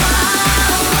live this wild,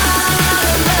 wild love of ours.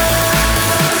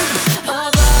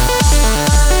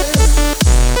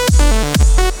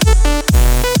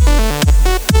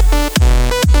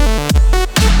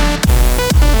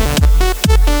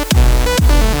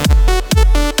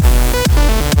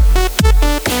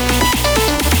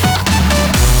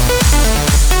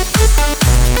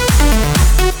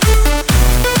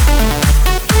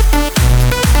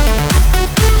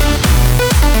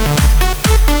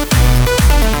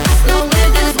 Long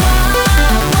live this wild,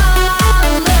 wild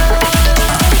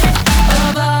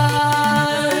love of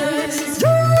ours.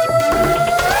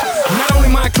 Not only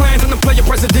my clients, I'm the player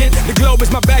president. The globe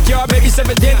is my backyard, baby, it's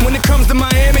evident. When it comes to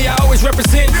Miami, I always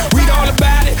represent. Read all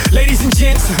about it, ladies and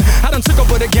gents. I done took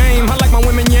over the game. I like my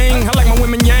women yang, I like my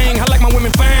women yang, I like my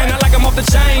women fine, I like them off the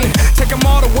chain. Take them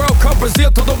all to World Cup,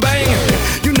 Brazil, to the bang.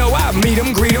 You know I meet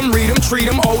them, greet them, read them, treat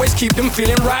them, always keep them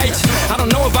feeling right. I don't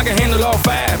know if I can handle all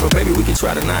five, but baby, we can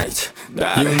try tonight.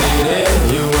 You need it,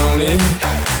 you want it.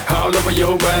 All over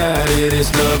your body,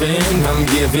 this loving I'm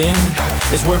giving.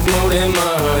 It's worth more than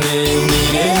money. You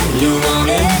need it, you want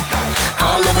it.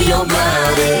 All over your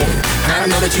body. I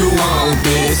know that you want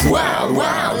this wild,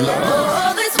 wild love.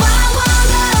 Oh, this wild, wild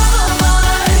love of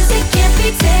ours, it can't be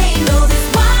tamed. No, this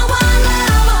wild, wild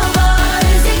love of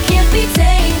ours, it can't be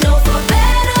tamed. No, for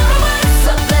better or worse,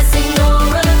 a blessing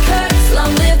or a curse.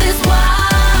 Long live this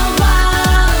wild,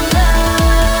 wild love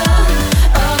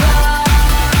of ours.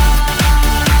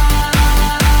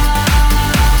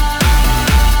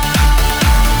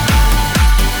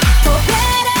 For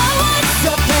better or worse,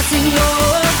 a blessing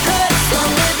or a curse.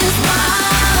 Long live this wild,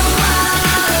 wild love of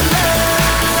ours.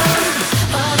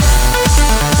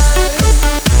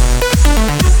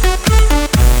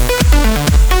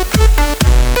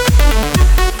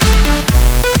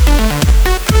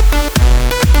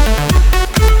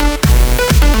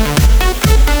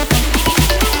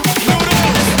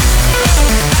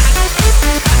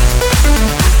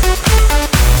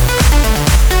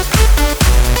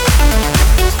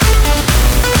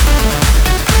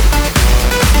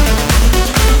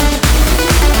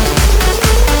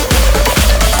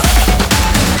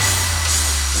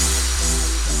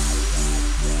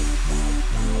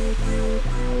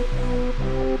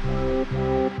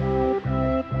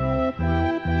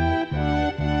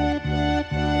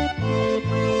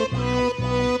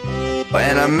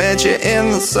 When I met you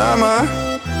in the summer,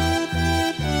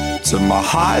 to my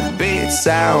heartbeat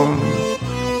sound,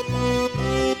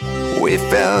 we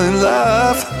fell in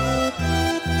love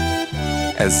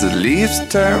as the leaves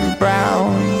turn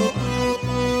brown.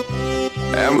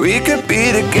 And we could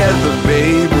be together,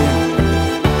 baby,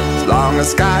 as long as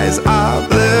skies are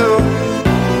blue.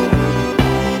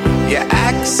 You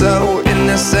act so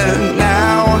innocent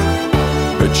now,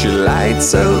 but you lied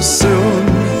so soon.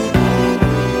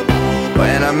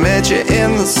 When I met you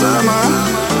in the summer,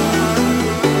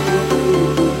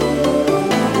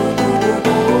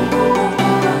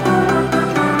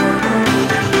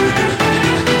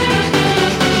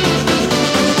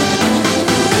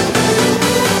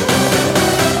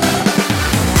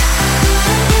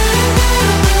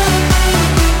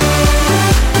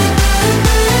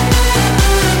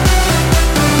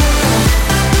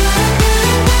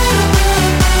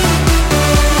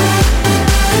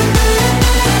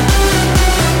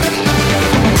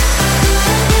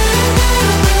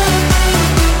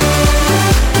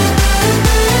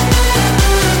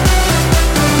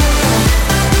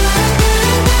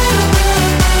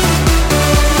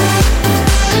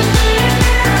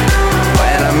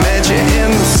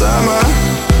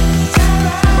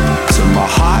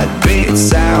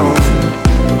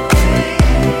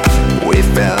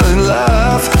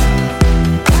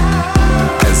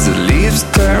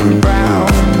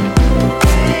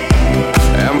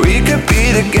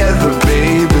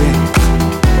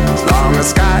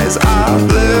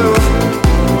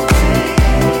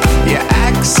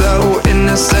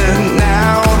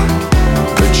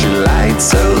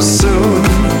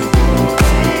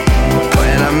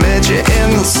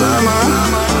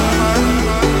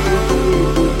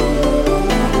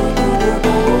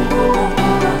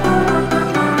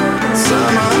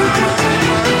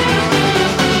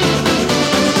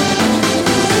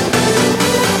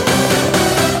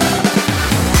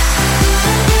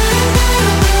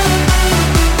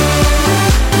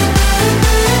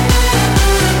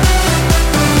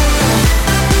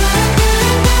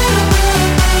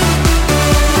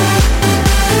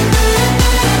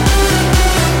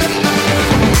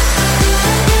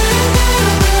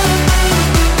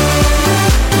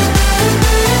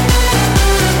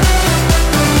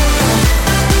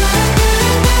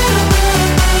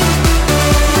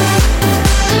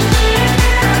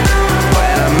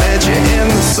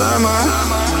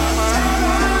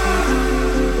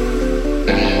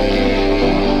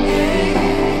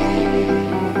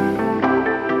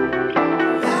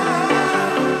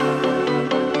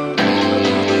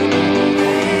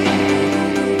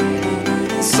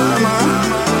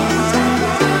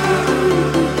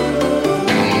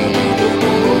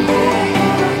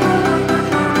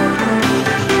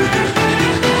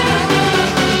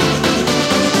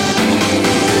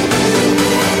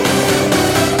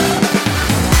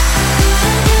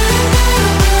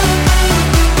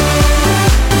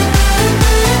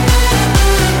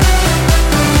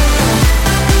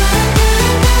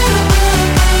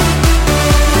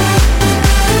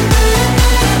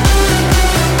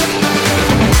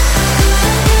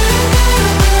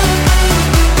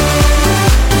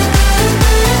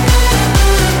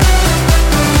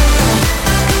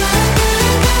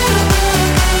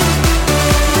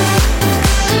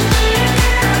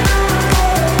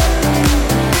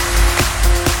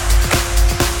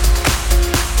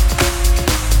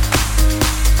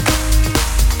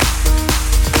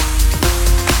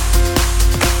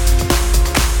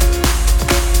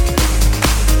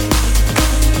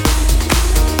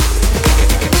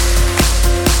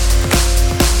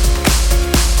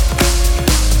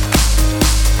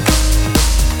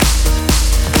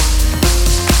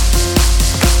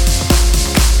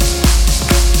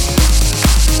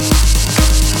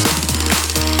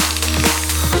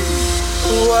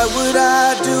 What would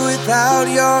I do without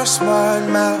your smart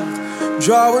mouth?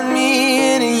 Drawing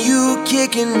me in and you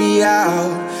kicking me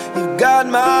out. You got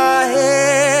my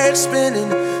head spinning,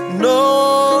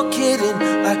 no kidding,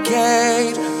 I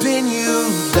can't pin you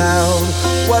down.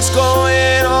 What's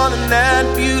going on in that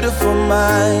beautiful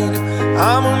mind?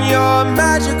 I'm on your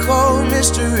magical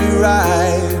mystery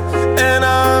ride, and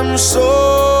I'm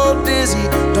so dizzy,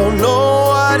 don't know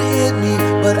what hit me,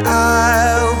 but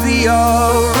I'll be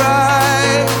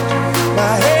alright.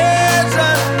 My head's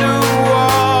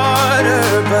underwater,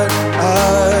 but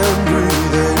I'm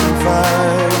breathing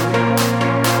fine.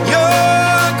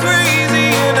 You're crazy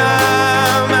and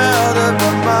I'm out of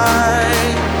my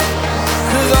mind.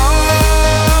 'Cause all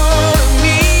of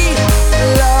me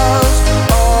loves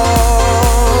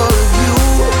all of you.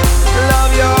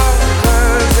 Love your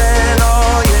curves and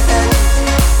all your edges,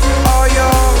 all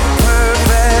your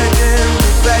perfect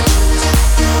imperfections.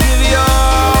 Give your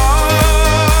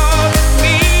all to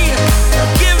me, I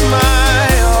give my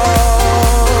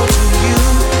all to you.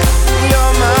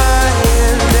 You're my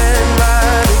end and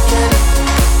my beginning,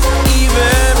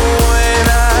 even when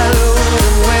I lose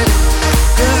and win.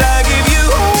 'Cause I give you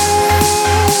all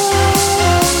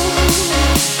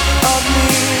of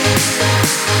me,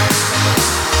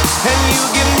 and you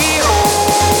give me all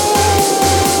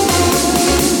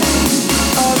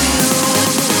of you.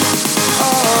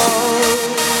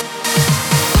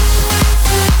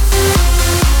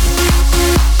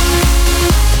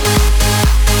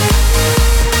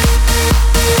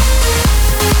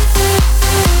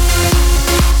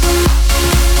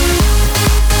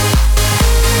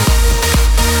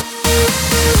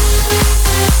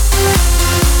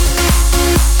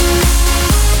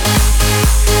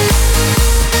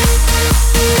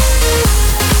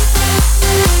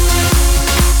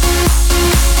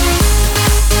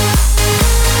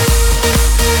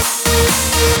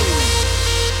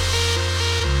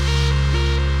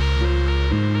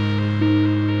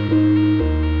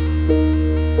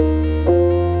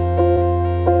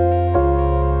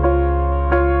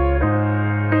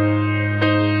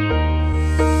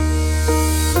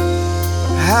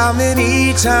 How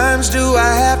many times do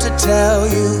I have to tell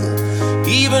you?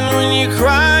 Even when you're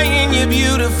crying, you're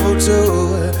beautiful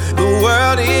too. The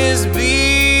world is beautiful.